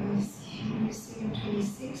 Hebrews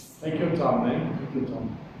 7:26. Take your time, man. Take your time.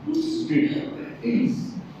 It's good.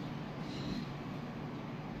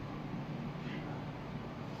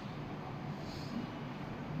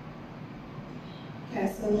 Okay,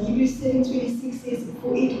 so Hebrews 7:26 says,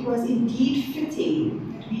 for it was indeed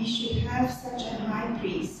fitting that we should have such a high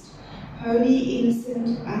priest, holy, innocent,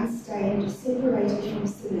 unstained, separated from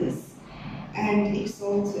sinners, and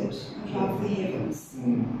exalted above the heavens.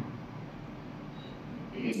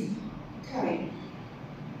 Okay.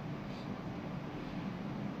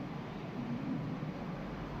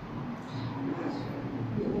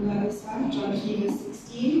 We all know this one, John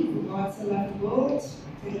 3:16, for God so loved the world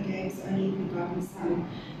that he gave his only begotten Son,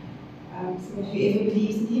 so that whoever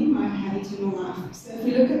believes in him might have eternal life. So if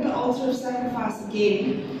we look at the altar of sacrifice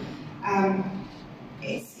again,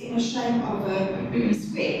 it's in a shape of a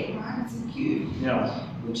square, right? It's a cube. Yeah.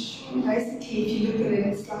 Which basically, if you look at it,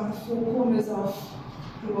 it's like the four corners of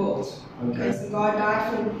the world. Okay, so God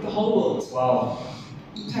died for the whole world. Wow.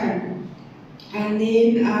 Okay. And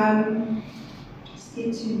then just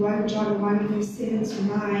get to 1 John 1 verse 7 to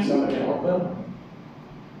 9. Somebody help them?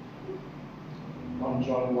 1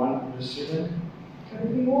 John 1 verse 7. But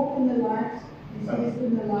if we walk in the light, as he is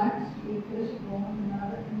in the light, we worship one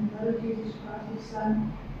another, and the Lord Jesus Christ, his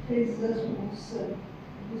Son, cleanses us from all sin.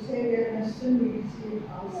 If we say we have no sin, we deceive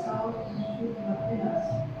ourselves, and the truth is not in us.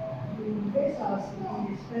 If we confess our sins,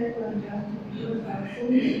 he is faithful and just to forgive us our sins,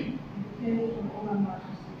 and to cleanse us from all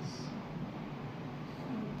unrighteousness.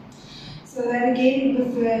 So that again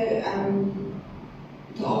with the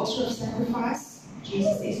altar of sacrifice,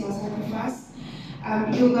 Jesus is our sacrifice.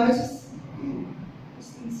 You'll notice, this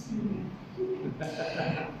thing's moving.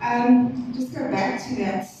 Just go back to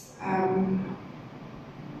that,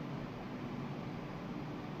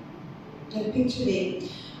 that picture there.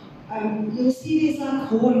 you'll see there's like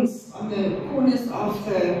horns on the corners of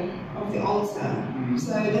the altar.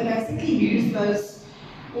 So they basically use those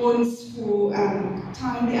horns for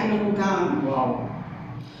tying the animal down. Wow.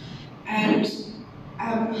 And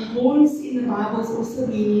horns in the Bible is also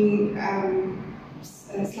meaning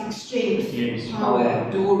it's like strength, Yes. power,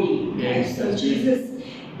 glory. Yes, So that's Jesus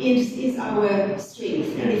is our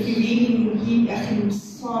strength. And if you read in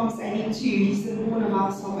Psalms 82, he's the horn of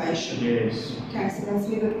our salvation. Yes. Okay, so that's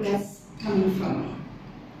where that's coming from.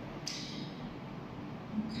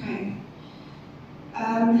 Okay.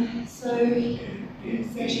 So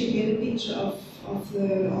let's actually get a picture of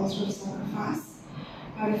the altar of sacrifice.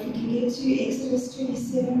 But if we can get to Exodus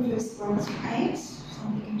 27, verse 1 to 8,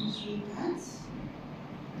 somebody can just read that.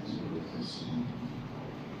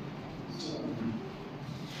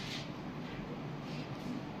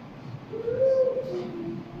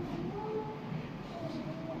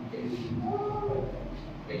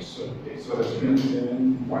 Exodus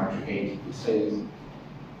 27, 1 to 8, it says,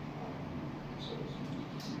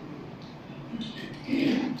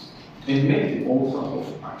 and make the altar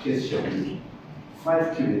of acacia wood,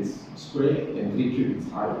 5 cubits square and 3 cubits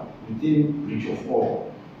high, within reach of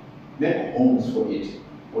all. Make horns for it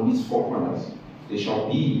on its 4 corners. They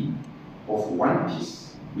shall be of one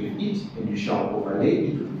piece with it, and you shall overlay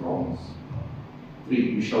it with bronze. 3.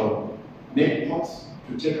 You shall make pots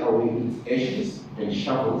to take away its ashes, and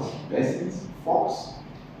shovels, basins, forks,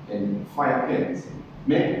 and fire pans.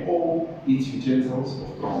 Make all its utensils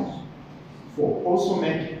of bronze. 4. Also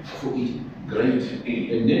make for it grate,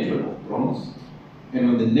 a network of bronze, and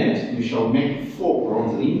on the net you shall make 4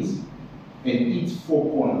 bronze rings, and its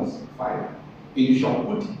 4 corners, 5. And you shall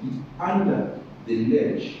put it under the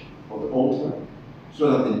ledge of the altar,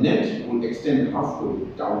 so that the net will extend halfway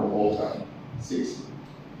down the altar. 6.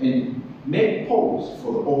 And make poles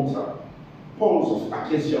for the altar, poles of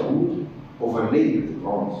acacia wood overlaid with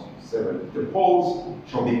bronze. 7. The poles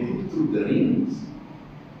shall be put through the rings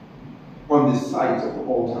on the sides of the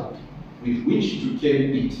altar, with which to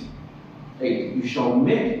carry it. 8. You shall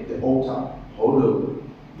make the altar hollow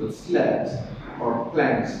with slabs or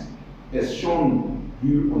planks, as shown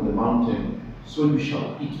you on the mountain, so you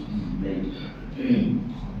shall it be made.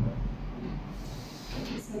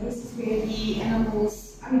 So this is where the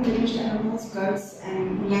animals, unblemished animals, goats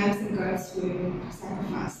and lambs and goats were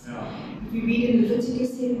sacrificed. If we read in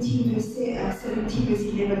Leviticus 17 verse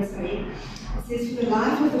 11, sorry, it says, "For the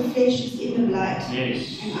life of the flesh is in the blood,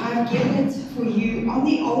 Yes. and I have given it for you on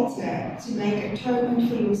the altar to make atonement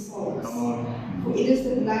for your souls. Come on. For it is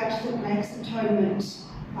the blood that makes atonement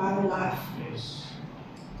by the life." Yes.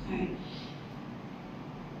 Okay.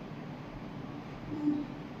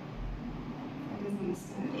 I don't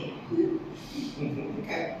understand it.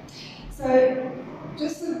 Okay. So,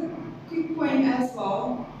 just a quick point as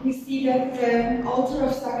well. We see that the altar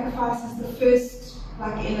of sacrifice is the first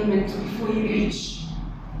element before you reach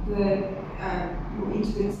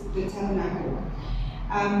into the tabernacle.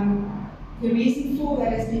 The reason for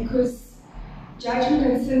that is because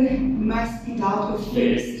judgment and sin must be dealt with first.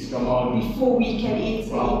 Yes, come on. Before we can enter into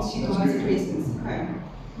That's God's good. presence. Okay.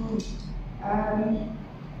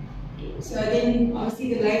 So then,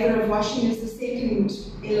 obviously, the laver of washing is the second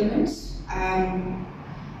element.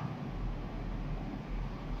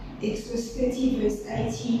 Exodus 30, verse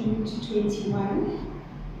 18 to 21.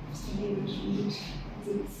 Somebody would read. Is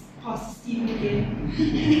it Pastor Stephen again?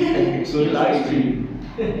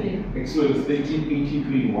 Exodus 13, 18,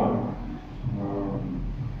 21.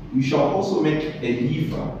 You shall also make a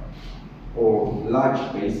lever or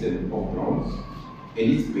large basin of bronze,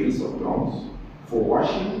 and its base of bronze, for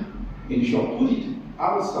washing, and you shall put it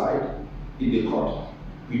outside in the court,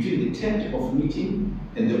 between the tent of meeting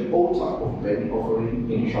and the altar of burnt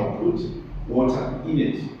offering, and you shall put water in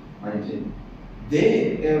it. 19.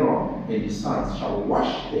 There Aaron and his sons shall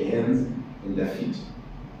wash their hands and their feet.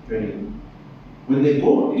 20. When they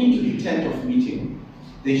go into the tent of meeting,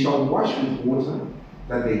 they shall wash with water,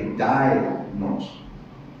 that they die not.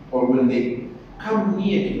 Or when they come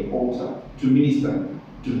near to the altar to minister,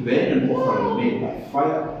 to burn an offering made by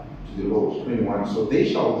fire to the Lord. 21. So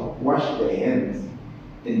they shall wash their hands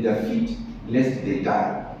and their feet, lest they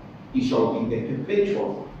die. It shall be a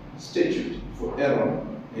perpetual statute for Aaron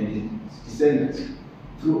and his descendants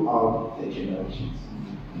throughout their generations.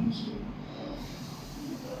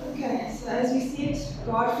 Okay, so as we said,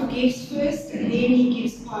 God forgives first, and then He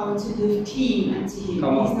gives power to live clean unto Him.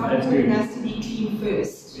 Come on, He's not that's calling good. us to be clean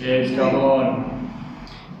first. Yes, Okay. come on.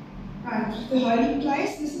 Right, the holy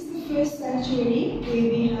place. This is the first sanctuary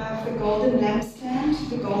where we have the golden lampstand,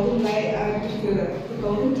 the golden the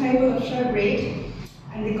golden table of showbread,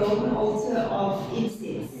 and the golden altar of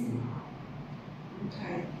incense.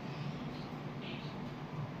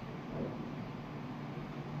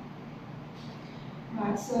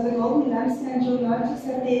 So the golden lampstand, you'll notice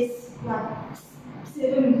that there's like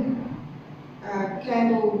 7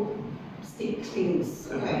 candlestick things.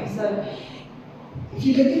 Okay, so if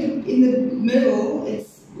you look at it in the middle,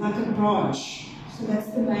 it's like a branch. So that's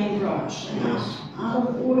the main branch. And out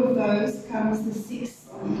of all of those comes the 6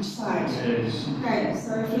 on each side. Yes. Okay,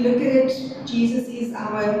 so if you look at it, Jesus is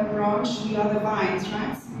our branch, we are the vines,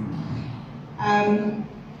 right?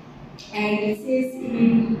 And it says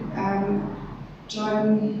in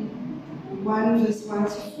John 1 verse 1 to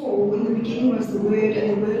 4, in the beginning was the Word, and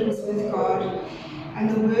the Word was with God, and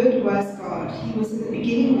the Word was God. He was in the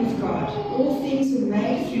beginning with God. All things were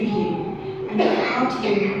made through him, and without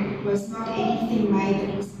him was not anything made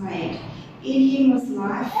that was made. In him was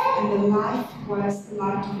life, and the life was the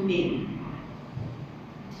light of men.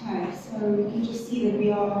 Okay, so you can just see that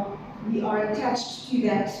we are attached to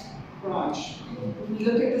that branch. If we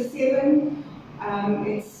look at the 7,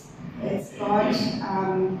 it's God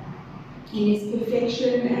in his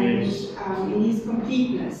perfection and in his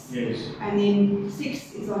completeness. Yes. And then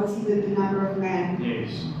 6 is obviously the number of man. Yes.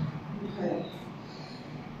 Okay.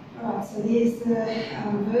 Alright, so there's the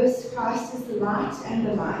verse, Christ is the light and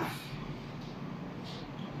the life.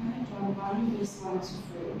 Okay, John 1 verse 1 to 4.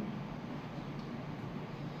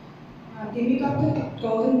 Then we got the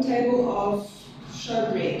golden table of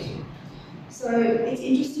showbread. So it's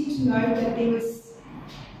interesting to note that there was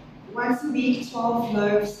once a week 12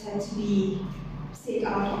 loaves had to be set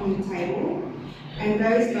out on the table, and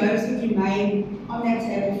those loaves would remain on that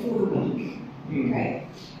table for the week. Okay.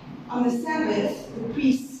 On the Sabbath, the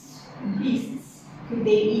priests could then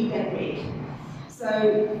eat that bread.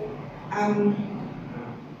 So,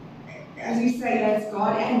 as we say, that's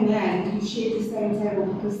God and man who shared the same table,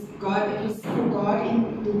 because it was for God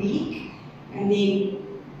in the week, and then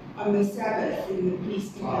on the Sabbath, the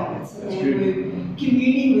priest could have it. So they were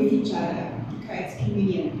communing with each other. Okay, it's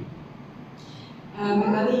communion.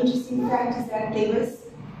 Another interesting fact is that there was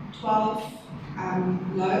 12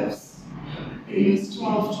 loaves. There was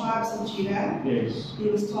 12 tribes of Judah. Yes.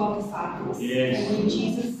 There was 12 disciples. Yes. And when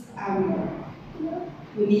Jesus,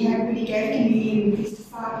 when he gave communion with his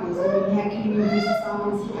disciples, and when he had communion with his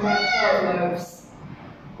disciples, he had 12 loaves,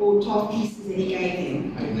 or 12 pieces that he gave them.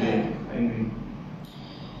 Okay. Amen.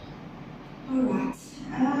 Alright,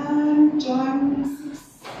 John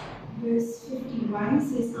 6 verse 51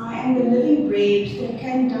 says, I am the living bread that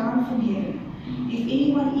came down from heaven. If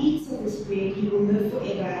anyone eats of this bread, he will live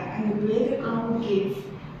forever, and the bread that I will give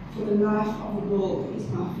for the life of the world is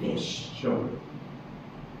my flesh. Sure.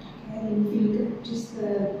 Okay, then if you look at just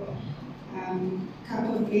the cup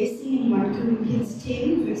of blessing in 1 Corinthians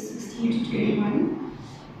 10 verse 16 to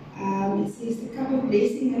 21, it says, the cup of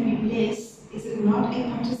blessing that we bless, is it not a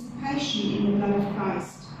participation in the blood of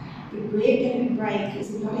Christ? The bread that we break, is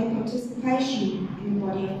it not a participation in the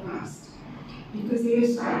body of Christ? Because there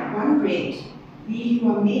is one bread, we who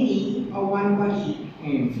are many are one body.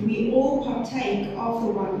 For we all partake of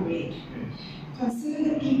the one bread.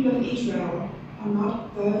 Consider the people of Israel are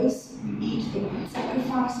not those who eat the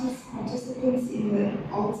sacrifices, participants in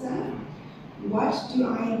the altar. What do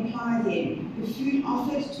I imply then? The food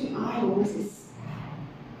offered to idols is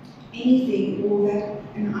anything, or that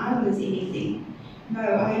an idol is anything. No,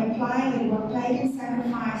 I imply that what pagans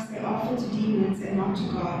sacrifice they offer to demons and not to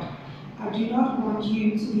God. I do not want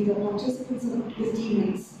you to be the participants with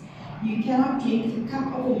demons. You cannot drink the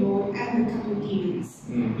cup of the Lord and the cup of demons.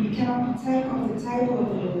 You cannot partake of the table of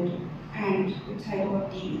the Lord and the table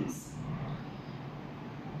of demons.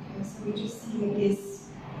 Okay, so we just see that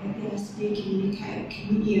there has to be a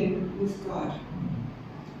communion with God.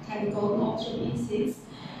 Okay, the golden altar of incense.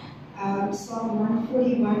 Psalm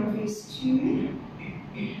 141 verse 2.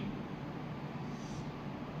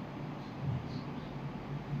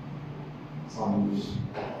 Psalms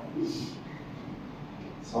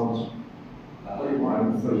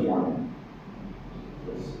 41, 31.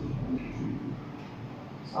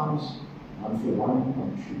 Psalms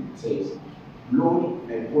 141, 2 says,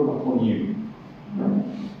 Lord, I call upon you.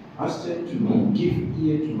 Hasten to me, give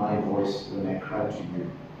ear to my voice when I cry to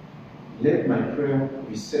you. Let my prayer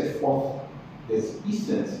be set forth as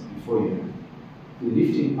incense before you, the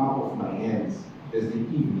lifting up of my hands as the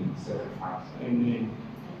evening sacrifice. Amen.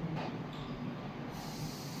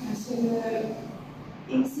 So the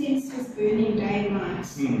incense was burning day and night.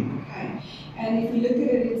 Okay. And if we look at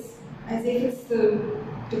it, it's as if it's the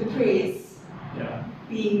prayers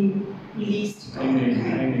being released to God.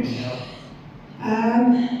 Amen. Okay.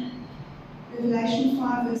 Amen. Revelation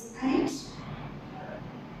 5 verse 8.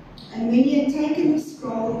 And when he had taken the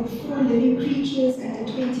scroll, the 4 living creatures and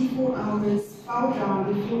the 24 elders fell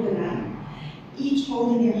down before the Lamb, each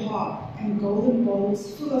holding a harp and golden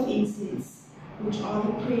bowls full of incense, which are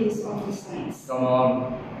the prayers of the saints. Come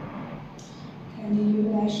on. And in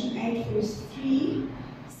Revelation 8 verse 3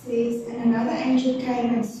 says, and another angel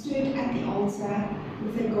came and stood at the altar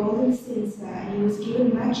with a golden censer, and he was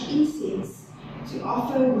given much incense to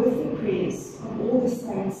offer with the prayers of all the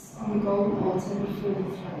saints on the golden altar before the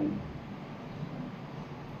throne.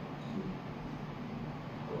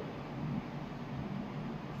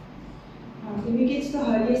 Then we get to the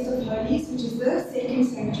holiest of holies, which is the second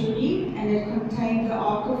sanctuary, and it contained the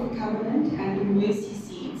Ark of the Covenant and the mercy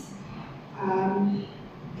seat.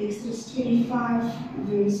 Exodus 25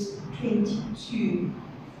 verse 22.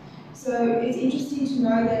 So it's interesting to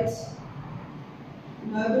know that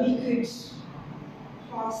nobody could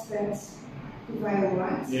pass that veil,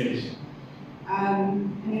 right? Yes.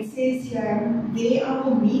 And it says here, there I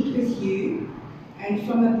will meet with you, and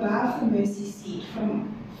from above the mercy seat, from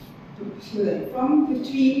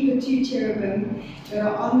between the two cherubim that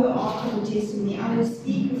are on the ark of the testimony, I will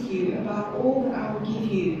speak with you about all that I will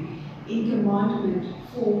give you in commandment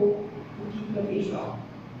for the people of Israel.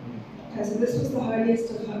 Okay, so this was the holiest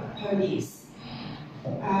of holies.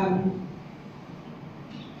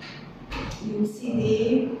 You will see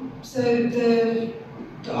there. So the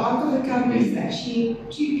Ark of the Covenant is actually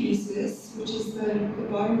two pieces, which is the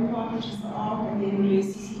bottom part, which is the Ark, and then the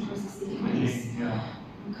mercy seat was the second piece. Yeah.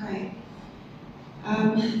 Okay.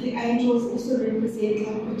 The angels also represent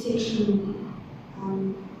like protection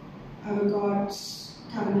over God's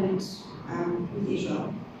covenant with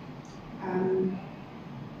Israel.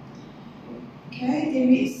 Okay, there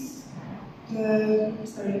is the,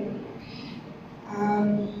 okay.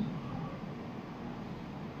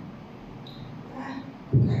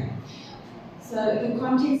 So the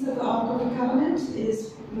contents of the Ark of the Covenant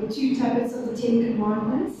is the two tablets of the Ten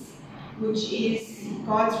Commandments, which is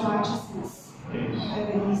God's righteousness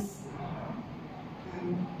that He's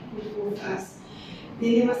put forth us.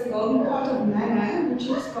 Then there was the golden pot of manna, which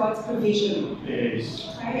is God's provision.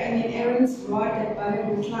 Yes. Okay, and then Aaron's rod that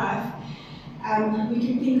budded with life. We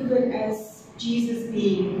can think of it as Jesus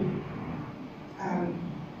being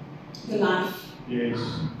the life. Yes.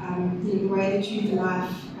 The way, the truth, the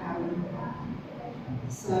life.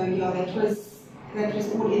 So yeah, that was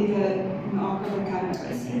all in the Ark of the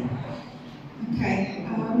Covenant. Okay,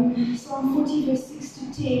 Psalm 40 verse 6 to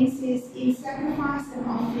 10 says, in sacrifice and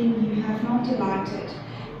offering you have not delighted,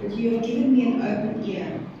 but you have given me an open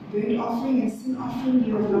ear. Burnt offering and sin offering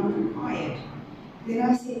you have not required. Then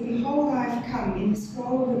I said, behold, I have come. In the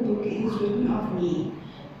scroll of the book it is written of me.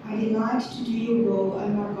 I delight to do your will, O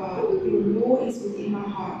my God. Your law is within my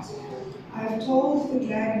heart. I have told the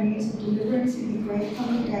glad news of deliverance in the great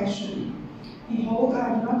congregation. Behold, I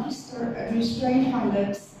have not restrained my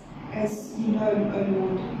lips, as you know, O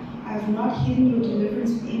Lord. I have not hidden your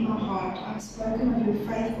deliverance within my heart. I have spoken of your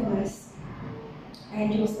faithfulness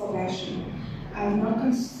and your salvation. I have not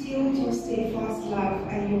concealed your steadfast love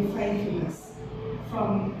and your faithfulness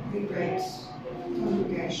from the great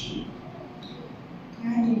congregation.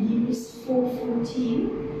 And in Hebrews 4:14,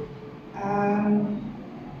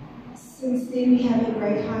 since then we have a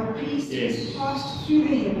great high priest who has passed through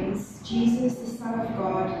the heavens, Jesus, the Son of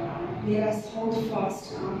God. Let us hold fast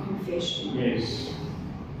to our confession. Yes.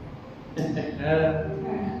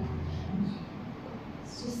 Okay.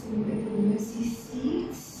 It's just the mercy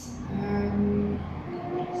seats.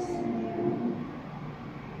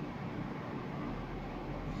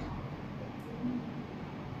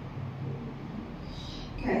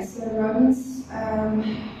 Okay, so Romans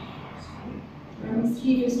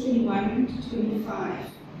 3 verse 21 to 25.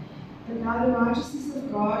 But now the righteousness of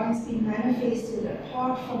God has been manifested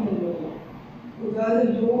apart from the law. Although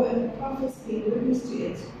the law and the prophets bear witness to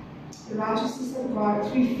it, the righteousness of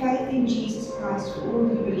God through faith in Jesus Christ for all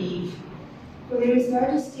who believe. For there is no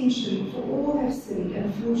distinction, for all have sinned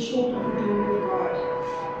and fall short of the glory of God,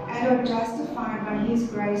 and are justified by His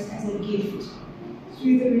grace as a gift,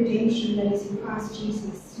 through the redemption that is in Christ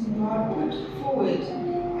Jesus, whom God put forward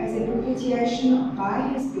as a propitiation by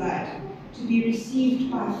His blood, to be received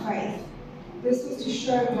by faith. This was to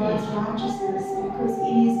show God's righteousness, because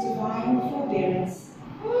in His divine forbearance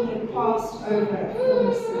He had passed over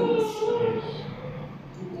former sins.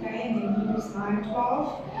 Okay, and then Hebrews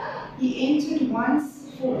 9:12. He entered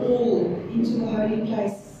once for all into the holy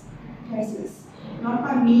places, not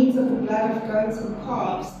by means of the blood of goats and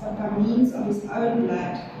calves, but by means of His own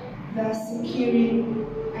blood, thus securing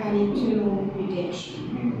an eternal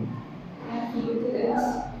redemption. If you look at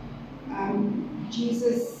it,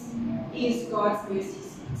 Jesus is God's mercy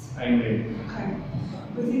seat. Amen. Okay.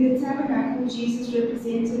 Within the tabernacle, Jesus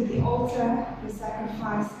represented the altar, the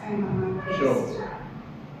sacrifice, and the high priest. Sure.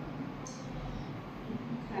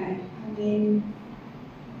 Okay, and then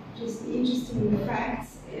just interesting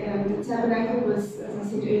facts. The tabernacle was, as I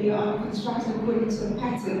said earlier on, constructed according to a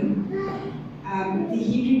pattern. The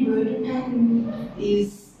Hebrew word pattern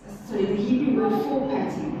is, sorry, the Hebrew word for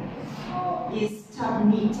pattern is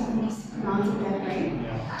tabnit, I think it's pronounced it that way,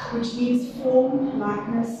 which means form,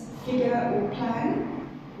 likeness, figure or plan,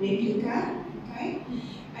 replica, okay?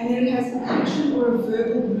 And then it has an action or a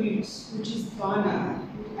verbal root, which is bana,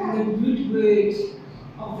 and the root word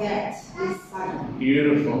of that is son.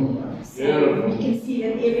 Beautiful. So Beautiful. we can see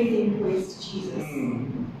that everything points to Jesus.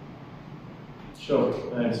 Sure,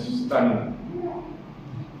 that's stunning.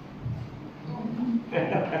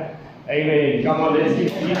 Amen. Come on, let's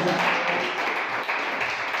give Jesus.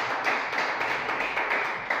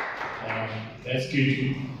 That's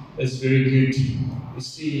good. That's very good. You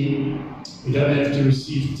see, we don't have to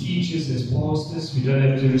receive teachers as pastors. We don't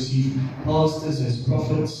have to receive pastors as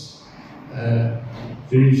prophets.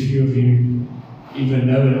 Very few of you even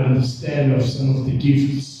know and understand of some of the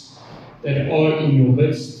gifts that are in your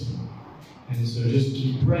midst. And so just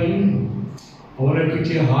keep praying. I want to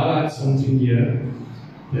quickly highlight something here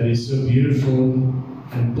that is so beautiful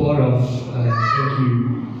and part of, thank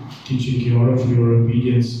you, Teacher Kiara, for your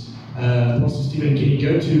obedience. Pastor Stephen, can you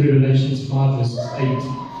go to Revelations 5 verses 8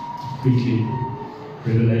 quickly?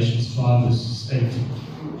 Revelations 5 verses 8.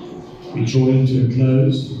 We're drawing to a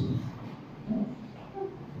close.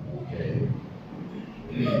 Okay.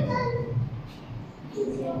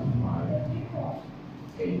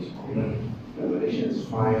 Revelations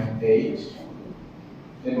 5:8.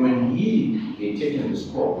 And when he had taken the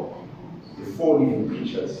scroll, the 4 living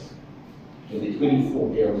creatures and the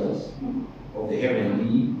 24 elders of the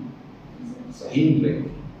heavenly Sahimble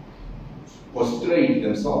prostrate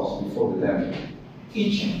themselves before the Lamb.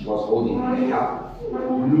 Each was holding a harp,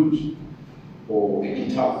 lute, or a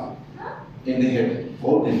guitar, and they had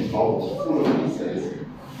golden bowls full of incense,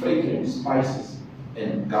 fragrant spices,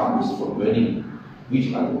 and garments for burning,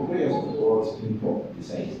 which are the prayers of God's people, the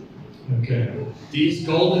saints. Okay. These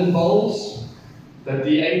golden bowls that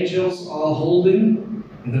the angels are holding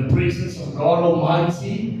in the presence of God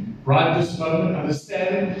Almighty right this moment,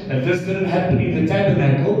 understand that this didn't happen in the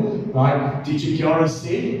tabernacle. Like Teacher Kiara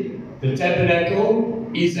said, the tabernacle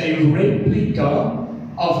is a replica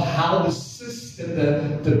of how the system,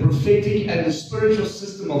 the prophetic and the spiritual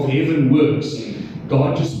system of heaven works.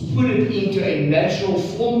 God just put it into a natural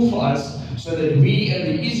form for us so that we and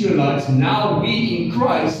the Israelites, now we in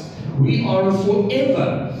Christ, we are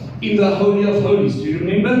forever in the Holy of Holies. Do you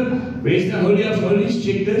remember? Where's the Holy of Holies?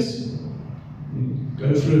 Check this.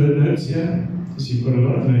 Go through the notes here. Because you've got a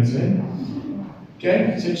lot of notes, eh?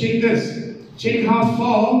 Okay, so check this. Check how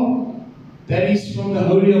far that is from the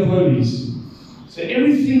Holy of Holies. So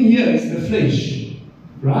everything here is the flesh.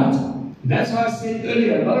 Right? And that's why I said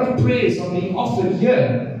earlier, a lot of prayers are being offered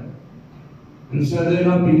here. And so they're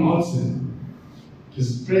not being answered.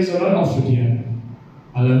 Because prayers are not offered here.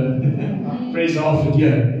 Hello? Prayers are offered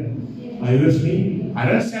here. Are you with me? I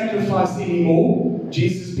don't sacrifice anymore.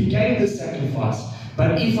 Jesus became the sacrifice.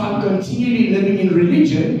 But if I'm continually living in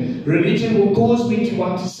religion, religion will cause me to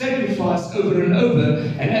want to sacrifice over and over,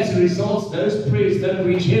 and as a result, those prayers don't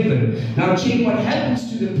reach heaven. Now check what happens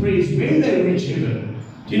to the prayers when they reach heaven.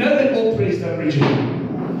 Do you know that all prayers don't reach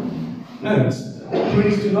heaven? No,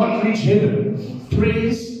 prayers do not reach heaven.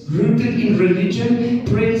 Prayers rooted in religion,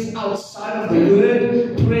 prayers outside of the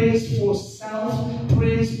word, prayers for self,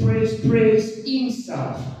 prayers in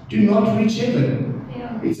self do not reach heaven.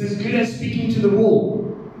 It's as good as speaking to the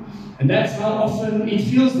wall. And that's how often it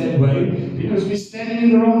feels that way, because we're standing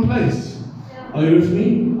in the wrong place. Are you with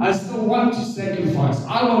me? I still want to sacrifice.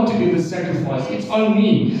 I want to be the sacrifice. It's on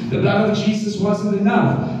me. The blood of Jesus wasn't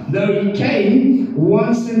enough. Though He came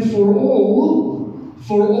once and for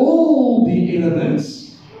all the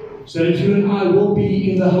elements, so that you and I will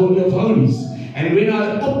be in the Holy of Holies. And when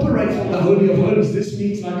I operate from the Holy of Holies, this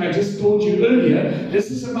means, like I just told you earlier,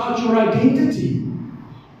 this is about your identity.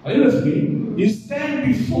 Are you with me? You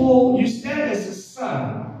stand as a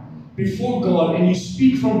son before God, and you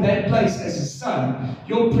speak from that place as a son.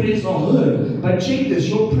 Your prayers are heard. But check this,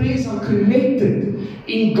 your prayers are connected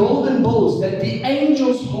in golden bowls that the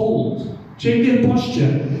angels hold. Check their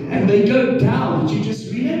posture. And they go down. Did you just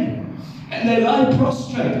read it? And they lie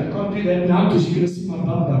prostrate. I can't do that now because you're going to see my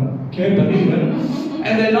bum. Okay, but anyway.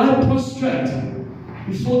 And they lie prostrate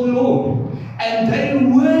before the Lord. And they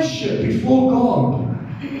worship before God.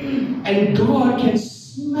 And God can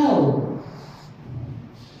smell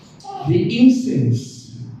the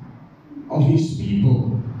incense of His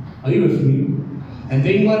people. Are you with me? And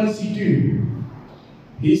then what does He do?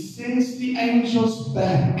 He sends the angels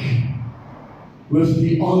back with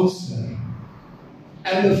the answer.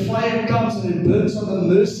 And the fire comes and it burns on the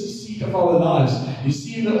mercy seat of our lives. You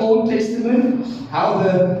see in the Old Testament how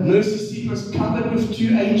the mercy seat was covered with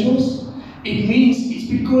 2 angels? It means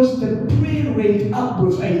it's because the prayer went up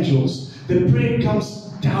with angels. The prayer comes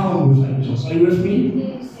down with angels. Are you with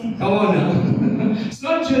me? Yes. Come on now. It's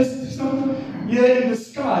not here in the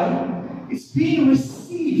sky. It's being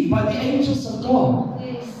received by the angels of God.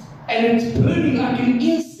 Yes. And it's burning like an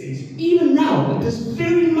incense. Even now, at this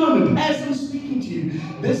very moment, as I'm speaking to you,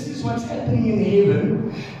 this is what's happening in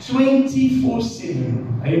heaven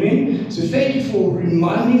 24/7. Amen? So thank you for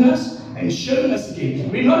reminding us and showing us again.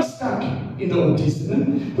 We're not stuck in the Old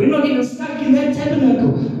Testament. We're not even stuck in that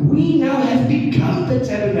tabernacle. We now have become the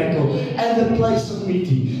tabernacle and the place of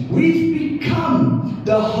meeting. We've become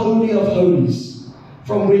the Holy of Holies,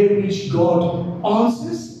 from where which God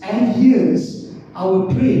answers and hears our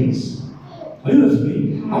prayers. Are you with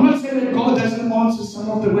me? I'm not saying that God doesn't answer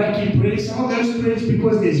some of the wacky prayers. Some of those prayers,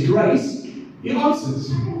 because there's grace, He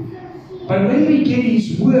answers. But when we get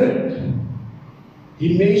His word,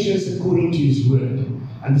 He measures according to His word.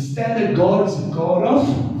 Understand that God is a God of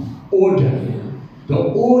order. The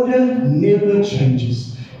order never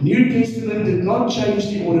changes. New Testament did not change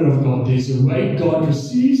the order of God. There's a way God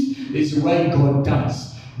receives, there's a way God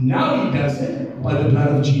does. Now He does it by the blood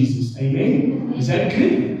of Jesus. Amen? Is that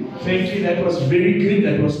good? Thank you. That was very good.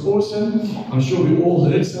 That was awesome. I'm sure we all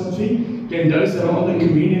heard something. Can those that are on the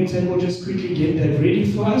communion table just quickly get that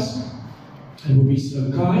ready for us? It will be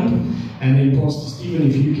so kind. And then Pastor Stephen,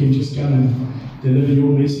 if you can just come and deliver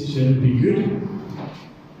your message, that would be good.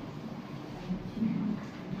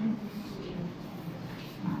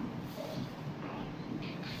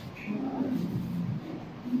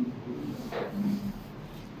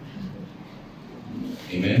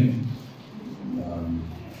 Amen.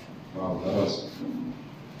 Wow, that was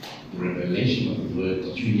the revelation of the word.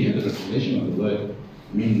 Did you hear the revelation of the word?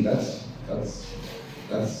 I mean, that's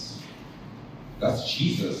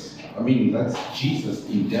Jesus. I mean, that's Jesus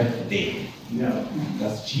in depth there. Yeah.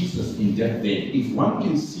 That's Jesus in depth there. If one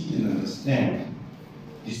can see and understand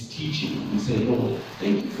this teaching and say, Lord,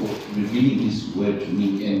 thank you for revealing this word to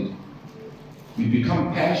me, and we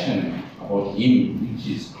become passionate about Him, which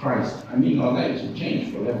is Christ. I mean, our lives will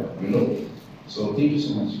change forever, you know. So thank you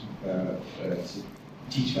so much,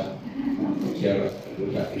 teacher, Kiara. I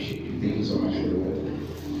really appreciate you. Thank you so much for the word.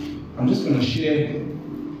 I'm just going to share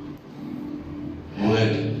a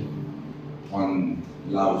word on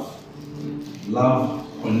love. Love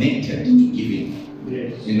connected to giving.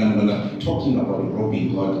 Yes. And I'm going to be talking about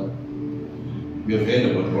robbing God. We have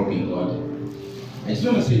heard about robbing God. I just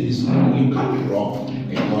want to say this: you can't be robbed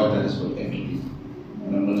a God that is for everything.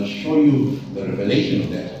 And I'm going to show you the revelation of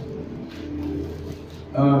that.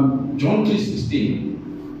 John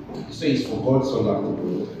 3:16 says, "For God so loved the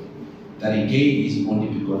world that He gave His only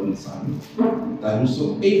begotten Son, that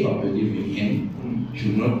whosoever believe in Him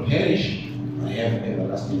should not perish but have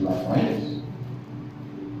everlasting life."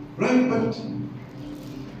 Right? But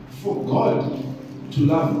for God to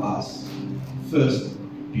love us first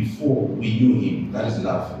before we knew Him, that is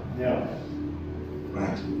love. Yeah.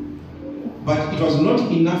 Right? But it was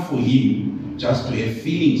not enough for Him just to have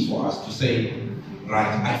feelings for us to say,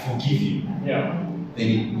 right, I forgive you. Yeah.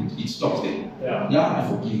 Then it stops there. Yeah. I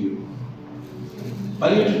forgive you.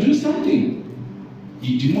 But He had to do something.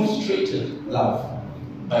 He demonstrated love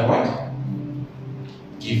by what?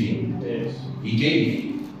 Giving. Yes. He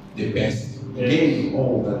gave the best. He Yes. gave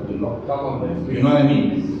all that belonged. Come on, let's You know what I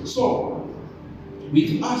mean? So,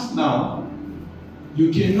 with us now,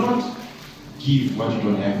 you cannot give what you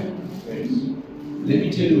don't have. Yes. Let me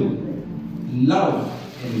tell you, love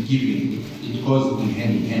and giving, it goes in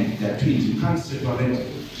hand. They are twins. You can't separate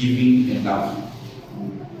giving and love.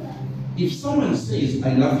 If someone says,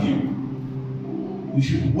 I love you, you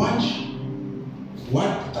should watch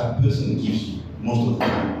what that person gives you most of the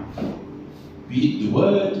time. Be it the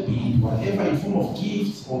word, be it whatever, in form of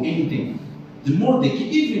gifts or anything. The more they give,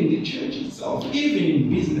 even in the church itself, even in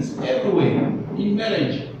business, everywhere, in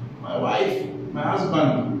marriage, my wife, my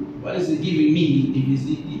husband, what is he giving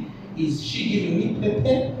me? Is she giving me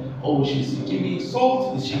pepper? Or she's giving me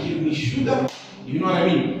salt? Is she giving me sugar? You know what I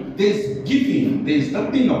mean? There's giving. There's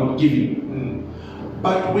nothing about giving.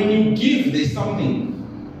 But when you give, there's something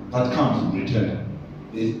that comes in return.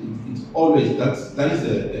 It's always, that is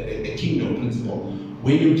a kingdom principle.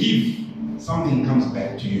 When you give, something comes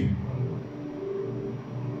back to you.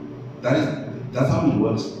 That's how it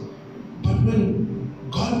works. But when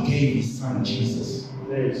God gave His Son Jesus,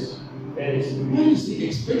 Yes. what is He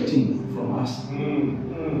expecting from us?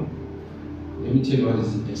 Let me tell you what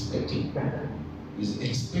He's expecting. He's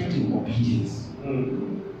expecting obedience.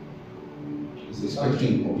 He's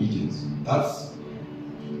expecting obedience. That's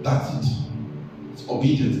it. It's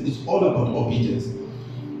obedience. It's all about obedience.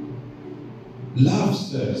 Love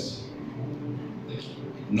serves. It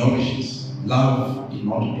nourishes. Love, it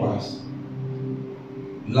multiplies.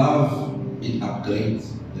 Love, it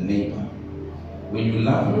upgrades the neighbor. When you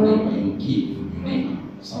love your neighbor, you give your neighbor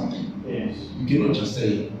something. Yes. You cannot just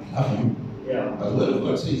say, I love you. Yeah. But the word of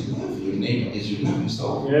God says, love your neighbor as you love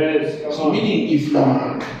yourself. Yes. Come So on. meaning, if you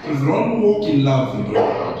don't walk in love, you don't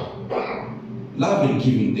God. Love and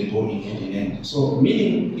giving, they go in hand in hand. So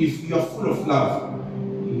meaning, if you are full of love,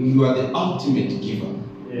 you are the ultimate giver.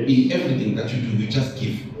 Yes. In everything that you do, you just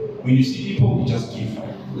give. When you see people, you just give.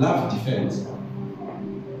 Love defends.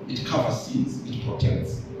 It covers sins. It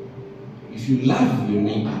protects. If you love your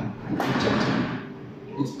neighbor, you protect him.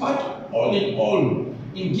 It's part, all in all,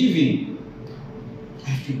 in giving. I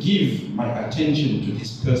have to give my attention to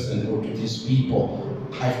this person or to these people.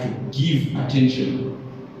 I have to give attention.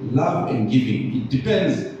 Love and giving, it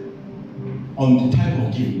depends on the type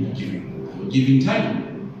of giving you're giving. You're giving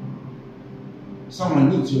time. Someone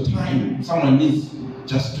needs your time. Someone needs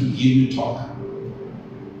just to hear you talk.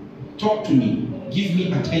 Talk to me. Give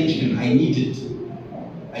me attention. I need it.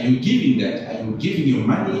 Are you giving that? Are you giving your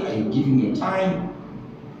money? Are you giving your time?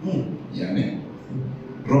 Yeah, man.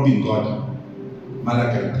 Robbing God.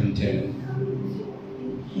 Malachi 3:10.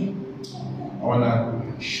 I want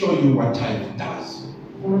to show you what tithe does.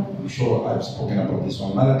 I'm sure I've spoken about this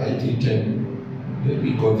one. Malachi 3:10. Let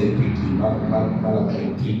me go there quickly.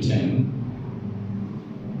 Malachi 3:10.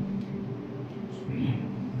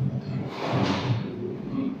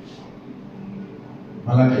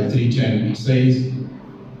 Malachi 3:10. It says,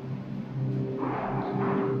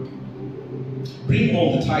 bring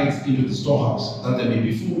all the tithes into the storehouse, that there may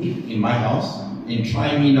be food in my house, and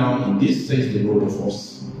try me now in this, says the Lord of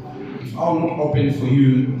hosts. If I will not open for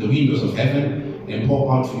you the windows of heaven, and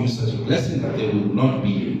pour out for you such a blessing that there will not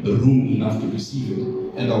be room enough to receive it,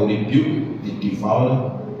 and I will rebuke the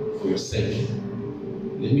devourer for your sake.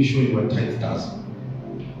 Let me show you what tithe does.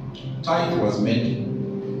 Tithe was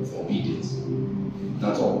meant for obedience.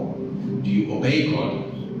 That's all. Do you obey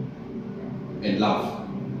God and love?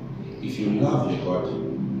 If you love your God,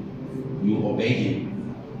 you obey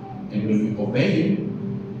Him. And when you obey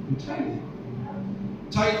Him, you tithe.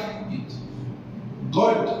 Tithe it.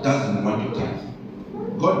 God doesn't want your tithe.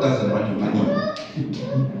 God doesn't want your money.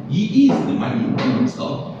 He is the money in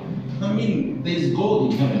Himself. I mean, there is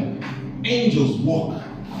gold in heaven. Angels walk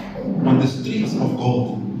on the streets of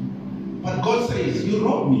gold. But God says, you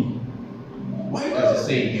robbed me. Why does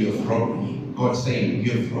He say you have robbed me? God saying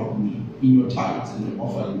you have robbed me in your tithes and your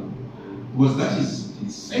offering. Because that is the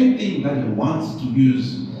same thing that He wants to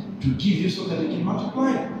use to give you so that He can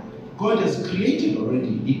multiply. God has created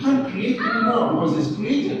already. He can't create anymore because He's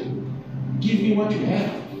created. Give me what you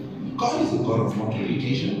have. God is a God of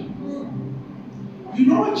multiplication. You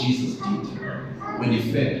know what Jesus did when He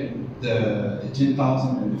fed the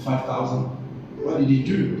 10,000 and the 5,000? What did He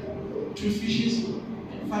do? 2 fishes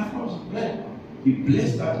and 5 loaves of bread. He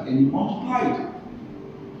blessed that and He multiplied.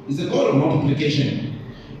 He's a God of multiplication.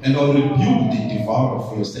 And I'll rebuke the devourer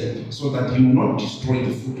for your sake, so that He will not destroy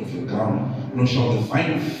the fruit of your ground, nor shall the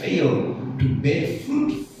vine fail to bear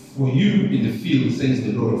fruit for you in the field, says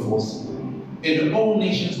the Lord of hosts. And all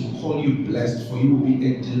nations will call you blessed, for you will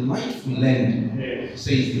be a delightful land,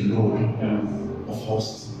 says the Lord of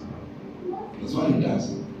hosts. That's what He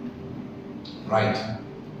does. Right.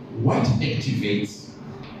 What activates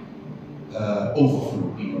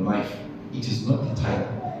overflow in your life? It is not the tithe.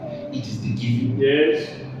 It is the giving. Yes.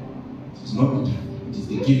 It is not the tithe. It is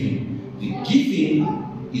the giving. The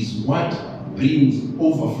giving is what brings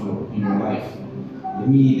overflow in your life. Let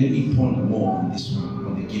me ponder more on this one,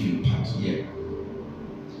 on the giving part here.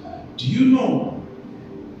 Do you know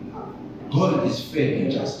God is fair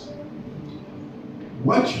and just?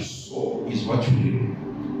 What you sow is what you reap.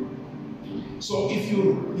 So if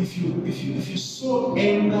you sow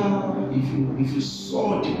anger, if you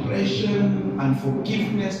sow depression,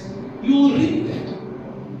 unforgiveness, you will reap that.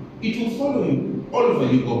 It will follow you all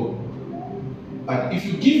over you go. But if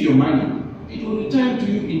you give your money, it will return to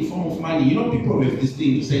you in form of money. You know, people have this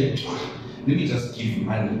thing to say, let me just give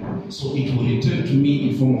money, so it will return to me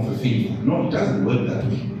in form of a favor. No, it doesn't work that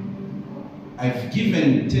way. I've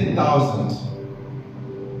given 10,000.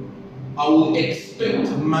 I will expect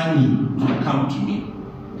money to come to me.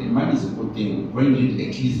 And money is a good thing. When you read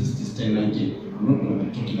Ecclesiastes 10:19, I'm not going to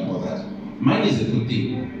be talking about that. Money is a good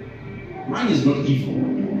thing. Money is not evil.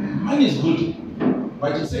 Money is good.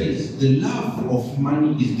 But it says the love of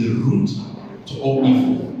money is the root to all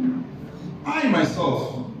evil. I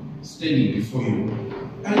myself, standing before you.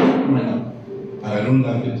 I like money, but I don't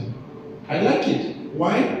love it. I like it.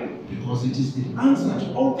 Why? Because it is the answer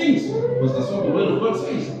to all things. Because that's what the word of God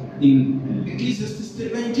says in Ecclesiastes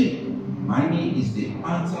 19. Money is the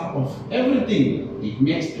answer of everything. It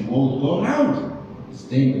makes the world go round. It's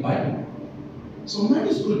there in the Bible. So money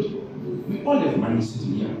is good. We all have money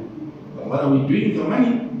sitting here. But what are we doing with the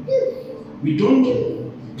money? We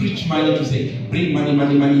don't preach money to say, bring money,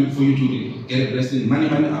 money, money for you to get a blessing. Money,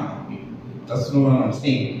 money. That's not what I'm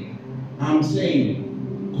saying. I'm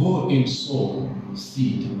saying, go and sow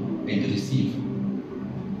seed and receive.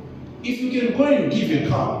 If you can go and give a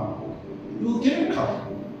car, you will get a car.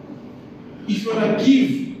 If you want to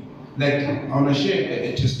give, like, I want to share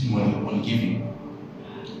a testimony on giving.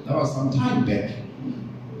 That was some time back.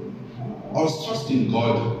 I was trusting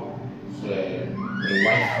God for a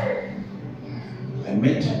wife. I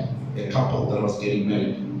met a couple that was getting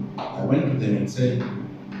married. I went to them and said,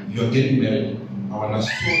 you are getting married. I want to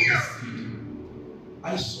sow a seed.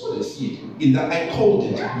 I sowed a seed. In that, I called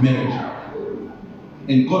it marriage.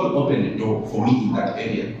 And God opened the door for me in that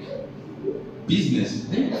area. Business,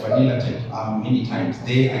 vanilla tech, many times.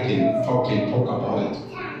 There I can talk about it.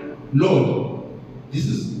 Lord, this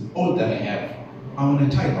is all that I have. I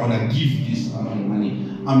want to tithe, I want to give this amount of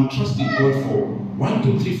money. I'm trusting God for 1,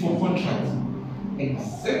 2, 3, 4 contracts.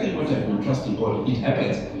 Exactly what I've been trusting God. It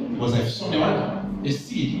happens because I've sown a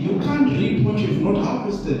seed. You can't reap what you've not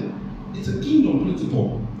harvested. It's a kingdom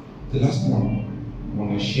principle. The last one I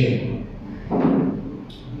want to share.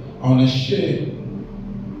 I want to share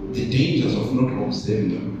the dangers of not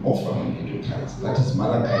observing the offering and your tithes. That is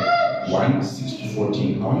Malachi 1, 6 to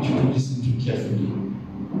 14. I want you to listen to carefully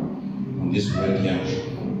on this word here.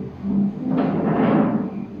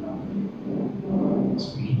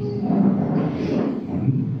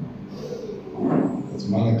 That's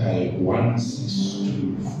Malachi 1, 6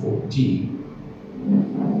 to 14.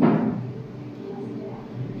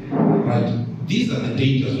 Right. These are the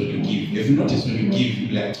dangers when you give. If you notice when you give,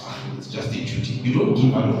 you're like, it's just a duty. You don't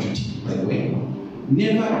give out of duty, by the way.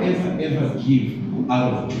 Never, ever, ever give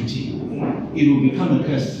out of duty. It will become a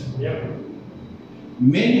curse. Yep.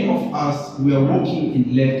 Many of us, we are walking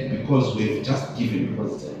in lack because we've just given,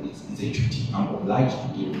 because it's a duty. I'm obliged to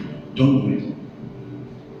give. Don't do it.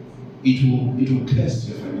 It will curse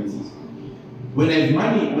your finances. When I have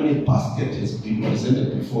money, when a basket has been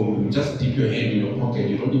presented before you, you just dip your hand in your pocket,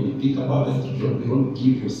 you don't even think about it, you don't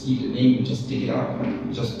give your seed a name, you just take it out,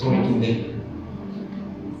 you just throw it in there.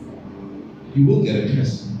 You will get a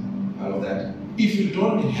curse out of that. If you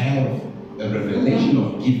don't have a revelation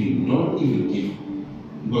of giving, don't even give.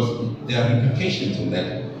 Because there are repercussions of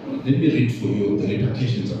that. Let me read for you the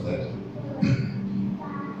repercussions of that.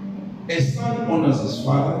 A son honors his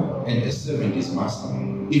father, and a servant his master.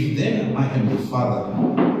 If then I am the father,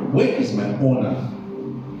 where is my honor?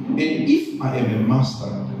 And if I am a master,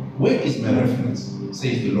 where is my reference?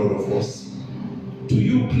 Says the Lord of hosts. To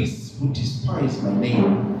you priests who despise my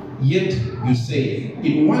name, yet you say,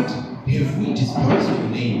 in what have we despised your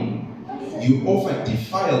name? You offer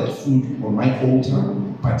defiled food on my altar,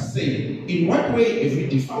 but say, in what way have we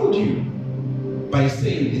defiled you? By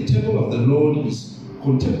saying the temple of the Lord is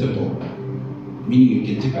contemptible, meaning you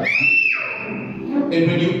can take advantage. And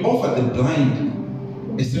when you offer the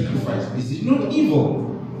blind a sacrifice, is it not evil?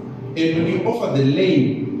 And when you offer the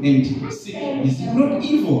lame and sick, is it not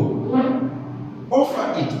evil?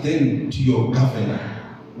 Offer it then to your governor.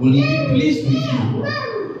 Will he be pleased with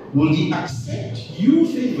you? Will he accept you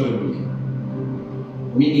favorably?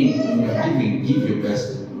 Meaning, when you are giving, give your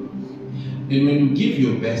best. And when you give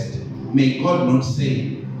your best, may God not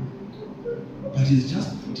say, but he's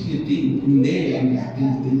just putting a thing in there and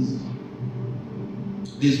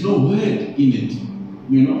there's no word in it,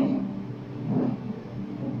 you know.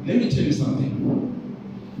 Let me tell you something.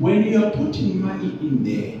 When you are putting money in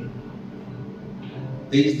there,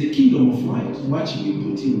 there is the kingdom of light watching you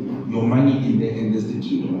putting your money in there, and there's the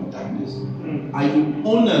kingdom of darkness. Are you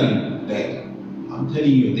honoring that? I'm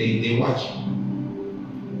telling you, they watch.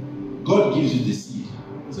 God gives you the seed.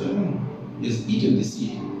 So, he's eaten the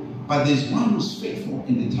seed. But there's one who's faithful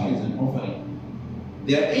in the tithes and offering.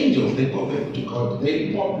 There are angels, they go back to God. They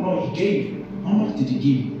report, no, he gave. How much did he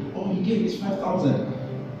give? Oh, he gave us 5,000.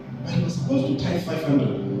 But he was supposed to tithe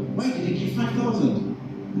 500. Why did he give 5,000?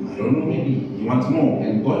 I don't know, maybe he wants more.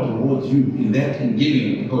 And God rewards you in that and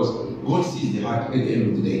giving, because God sees the heart at the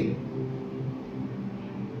end of the day.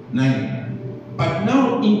 9. But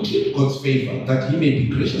now entreat God's favor, that he may be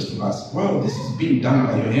gracious to us. Wow, this is being done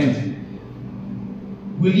by your hands.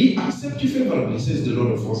 Will he accept you favorably, says the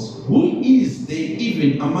Lord of hosts? Who is there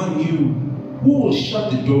even among you who will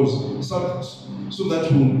shut the doors so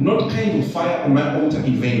that you will not kindle fire on my altar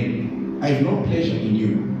in vain. I have no pleasure in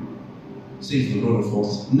you, says the Lord of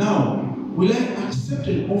hosts. Now will I accept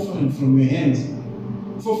an offering from your hands?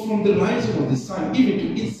 For from the rising of the sun even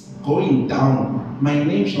to its going down, my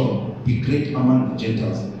name shall be great among the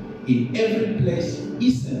Gentiles. In every place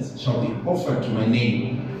incense shall be offered to my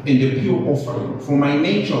name, and a pure offering. For my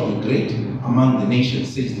name shall be great among the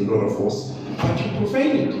nations, says the Lord of hosts. But you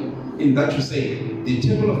profane it, in that you say, the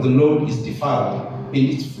table of the Lord is defiled, and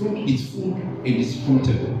its fruit is food, and its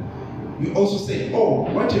fruitable. You also say, oh,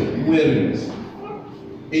 what a weariness!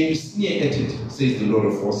 And you sneer at it, says the Lord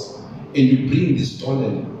of hosts, and you bring the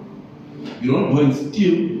stolen. You don't go and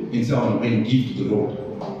steal and say, I want to go and give to the Lord.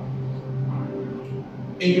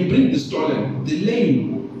 And you bring the stolen, the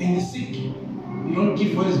lame, and the sick. You don't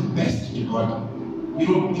give what is best to God.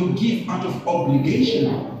 You give out of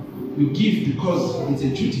obligation. You give because it's a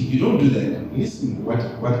duty. You don't do that. Listen what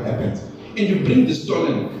happens. And you bring the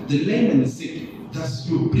stolen, the lame, and the sick. Thus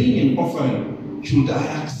you bring an offering. Should I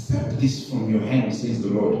accept this from your hand, says the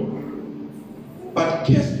Lord? But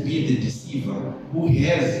cursed be the deceiver who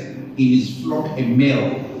has in his flock a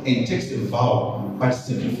male and takes a vow, but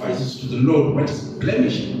sacrifices to the Lord what is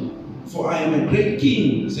blemished. For I am a great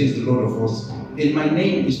king, says the Lord of hosts, and my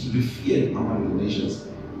name is to be feared among the nations.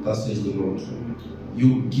 Thus says the Lord.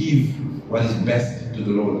 You give what is best to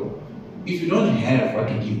the Lord. If you don't have what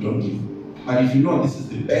to give, don't give. But if you know this is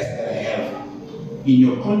the best that I have, in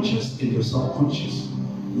your conscious and your subconscious,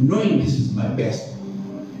 knowing this is my best,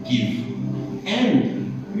 give,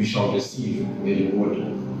 and you shall receive a reward.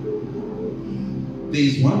 There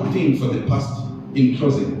is one thing for the past in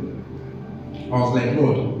closing. I was like,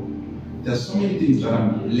 Lord, there's so many things that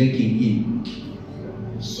I'm lacking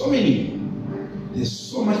in. So many. There's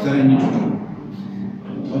so much that I need to do.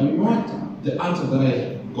 But you know what? The answer that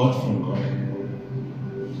I got from God,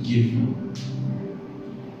 give.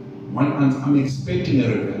 One answer, I'm expecting a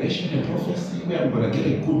revelation, a prophecy, where I'm going to get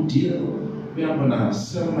a good deal, where I'm going to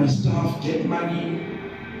sell my stuff, get money.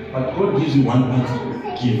 But God gives you one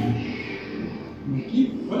answer, give.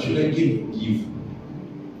 Give. What should I give? Give.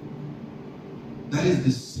 That is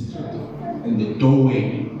the secret and the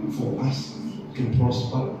doorway for us to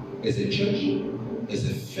prosper as a church, as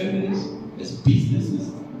a families, as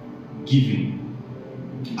businesses. Giving.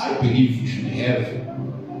 I believe we should have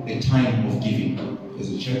a time of giving as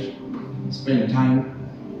a church. Spend time.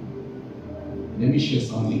 Let me share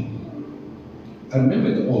something. I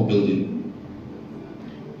remember the old building.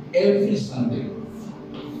 Every Sunday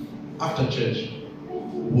after church,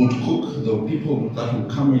 we would cook. There were people that would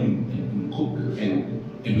come in and cook, and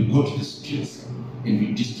we go to the streets and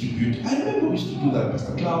we distribute. I remember we used to do that.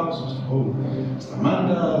 Pastor Klaus used to go, Pastor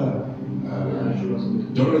Amanda,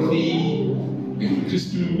 Dorothy, and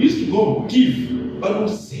Christian. We used to go give, but we'll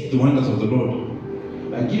see the wonders of the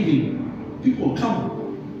Lord. By giving, people come.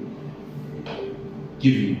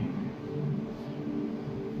 Giving.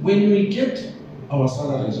 When we get our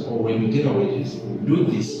salaries or when we get our wages, do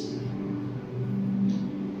this.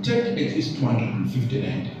 Take at least 250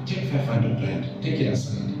 rand, take 500 rand, take it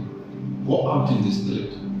aside. Go out in the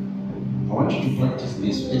street. I want you to practice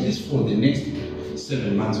this, at least for the next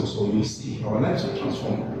 7 months or so. You'll see our lives will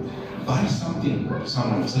transform. Buy something.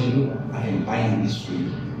 Someone say, look, I am buying this for you.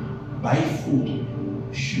 Buy food,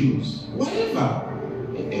 shoes, whatever.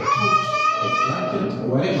 A coat, a blanket,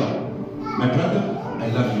 whatever. My brother, I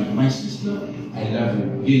love you. My sister, I love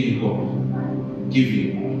you. Here you go. Give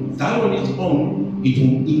you. That on its own, it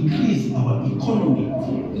will increase our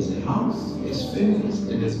economy as a house, as families,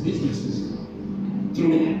 and as businesses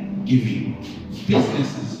through giving.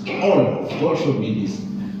 Businesses, all, God showed me this,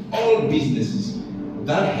 all businesses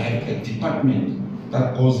that have a department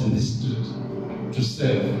that goes in the street to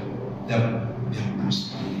serve their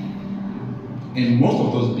prosperity. And most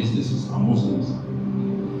of those businesses are Muslims.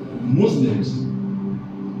 Muslims,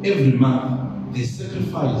 every month, they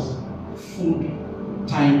sacrifice food,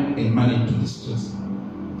 time, and money to the streets.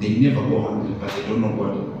 They never go hungry, but they don't know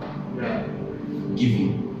God. Yeah.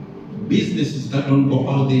 Giving. Businesses that don't go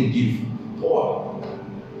out there and give. Poor.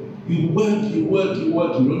 You work, you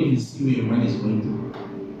don't even see where your money is going to.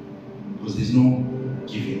 Because there's no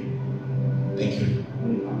giving. Thank you.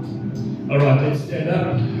 All right, let's stand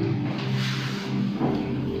up.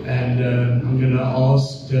 And I'm going to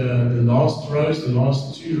ask the last rows, the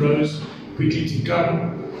last 2 rows, quickly to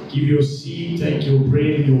come. Give your seed, take your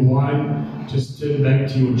bread and your wine. Just turn back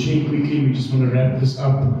to your chair quickly. We just want to wrap this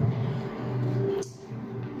up.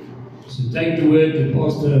 So take the word that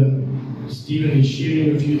Pastor Stephen is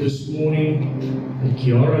sharing with you this morning, that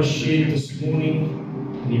Kiara shared this morning,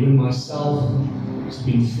 and even myself. There's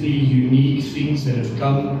been 3 unique things that have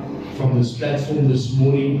come from this platform this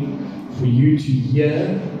morning for you to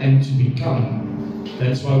hear and to become.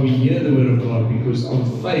 That's why we hear the word of God, because our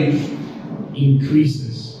faith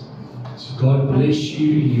increases. So God bless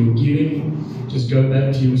you in your giving. Just go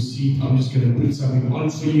back to your seat. I'm just going to put something on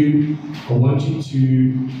for you. I want you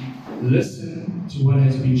to listen to what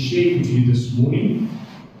has been shared with you this morning,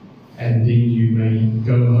 and then you may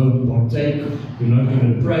go home, partake. We're not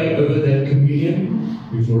going to pray over that communion.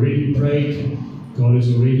 We've already prayed. God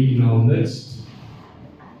is already in our midst.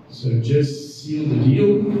 So just seal the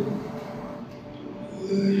deal.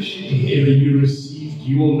 Whatever you received,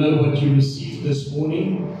 you will know what you received this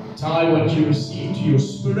morning. Tie what you received to your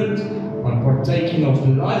spirit by partaking of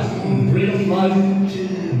the life, the bread of life,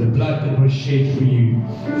 and the blood that was shed for you.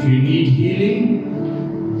 If you need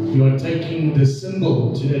healing, you are taking the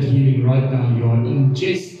symbol to that healing right now. You are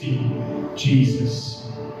ingesting Jesus.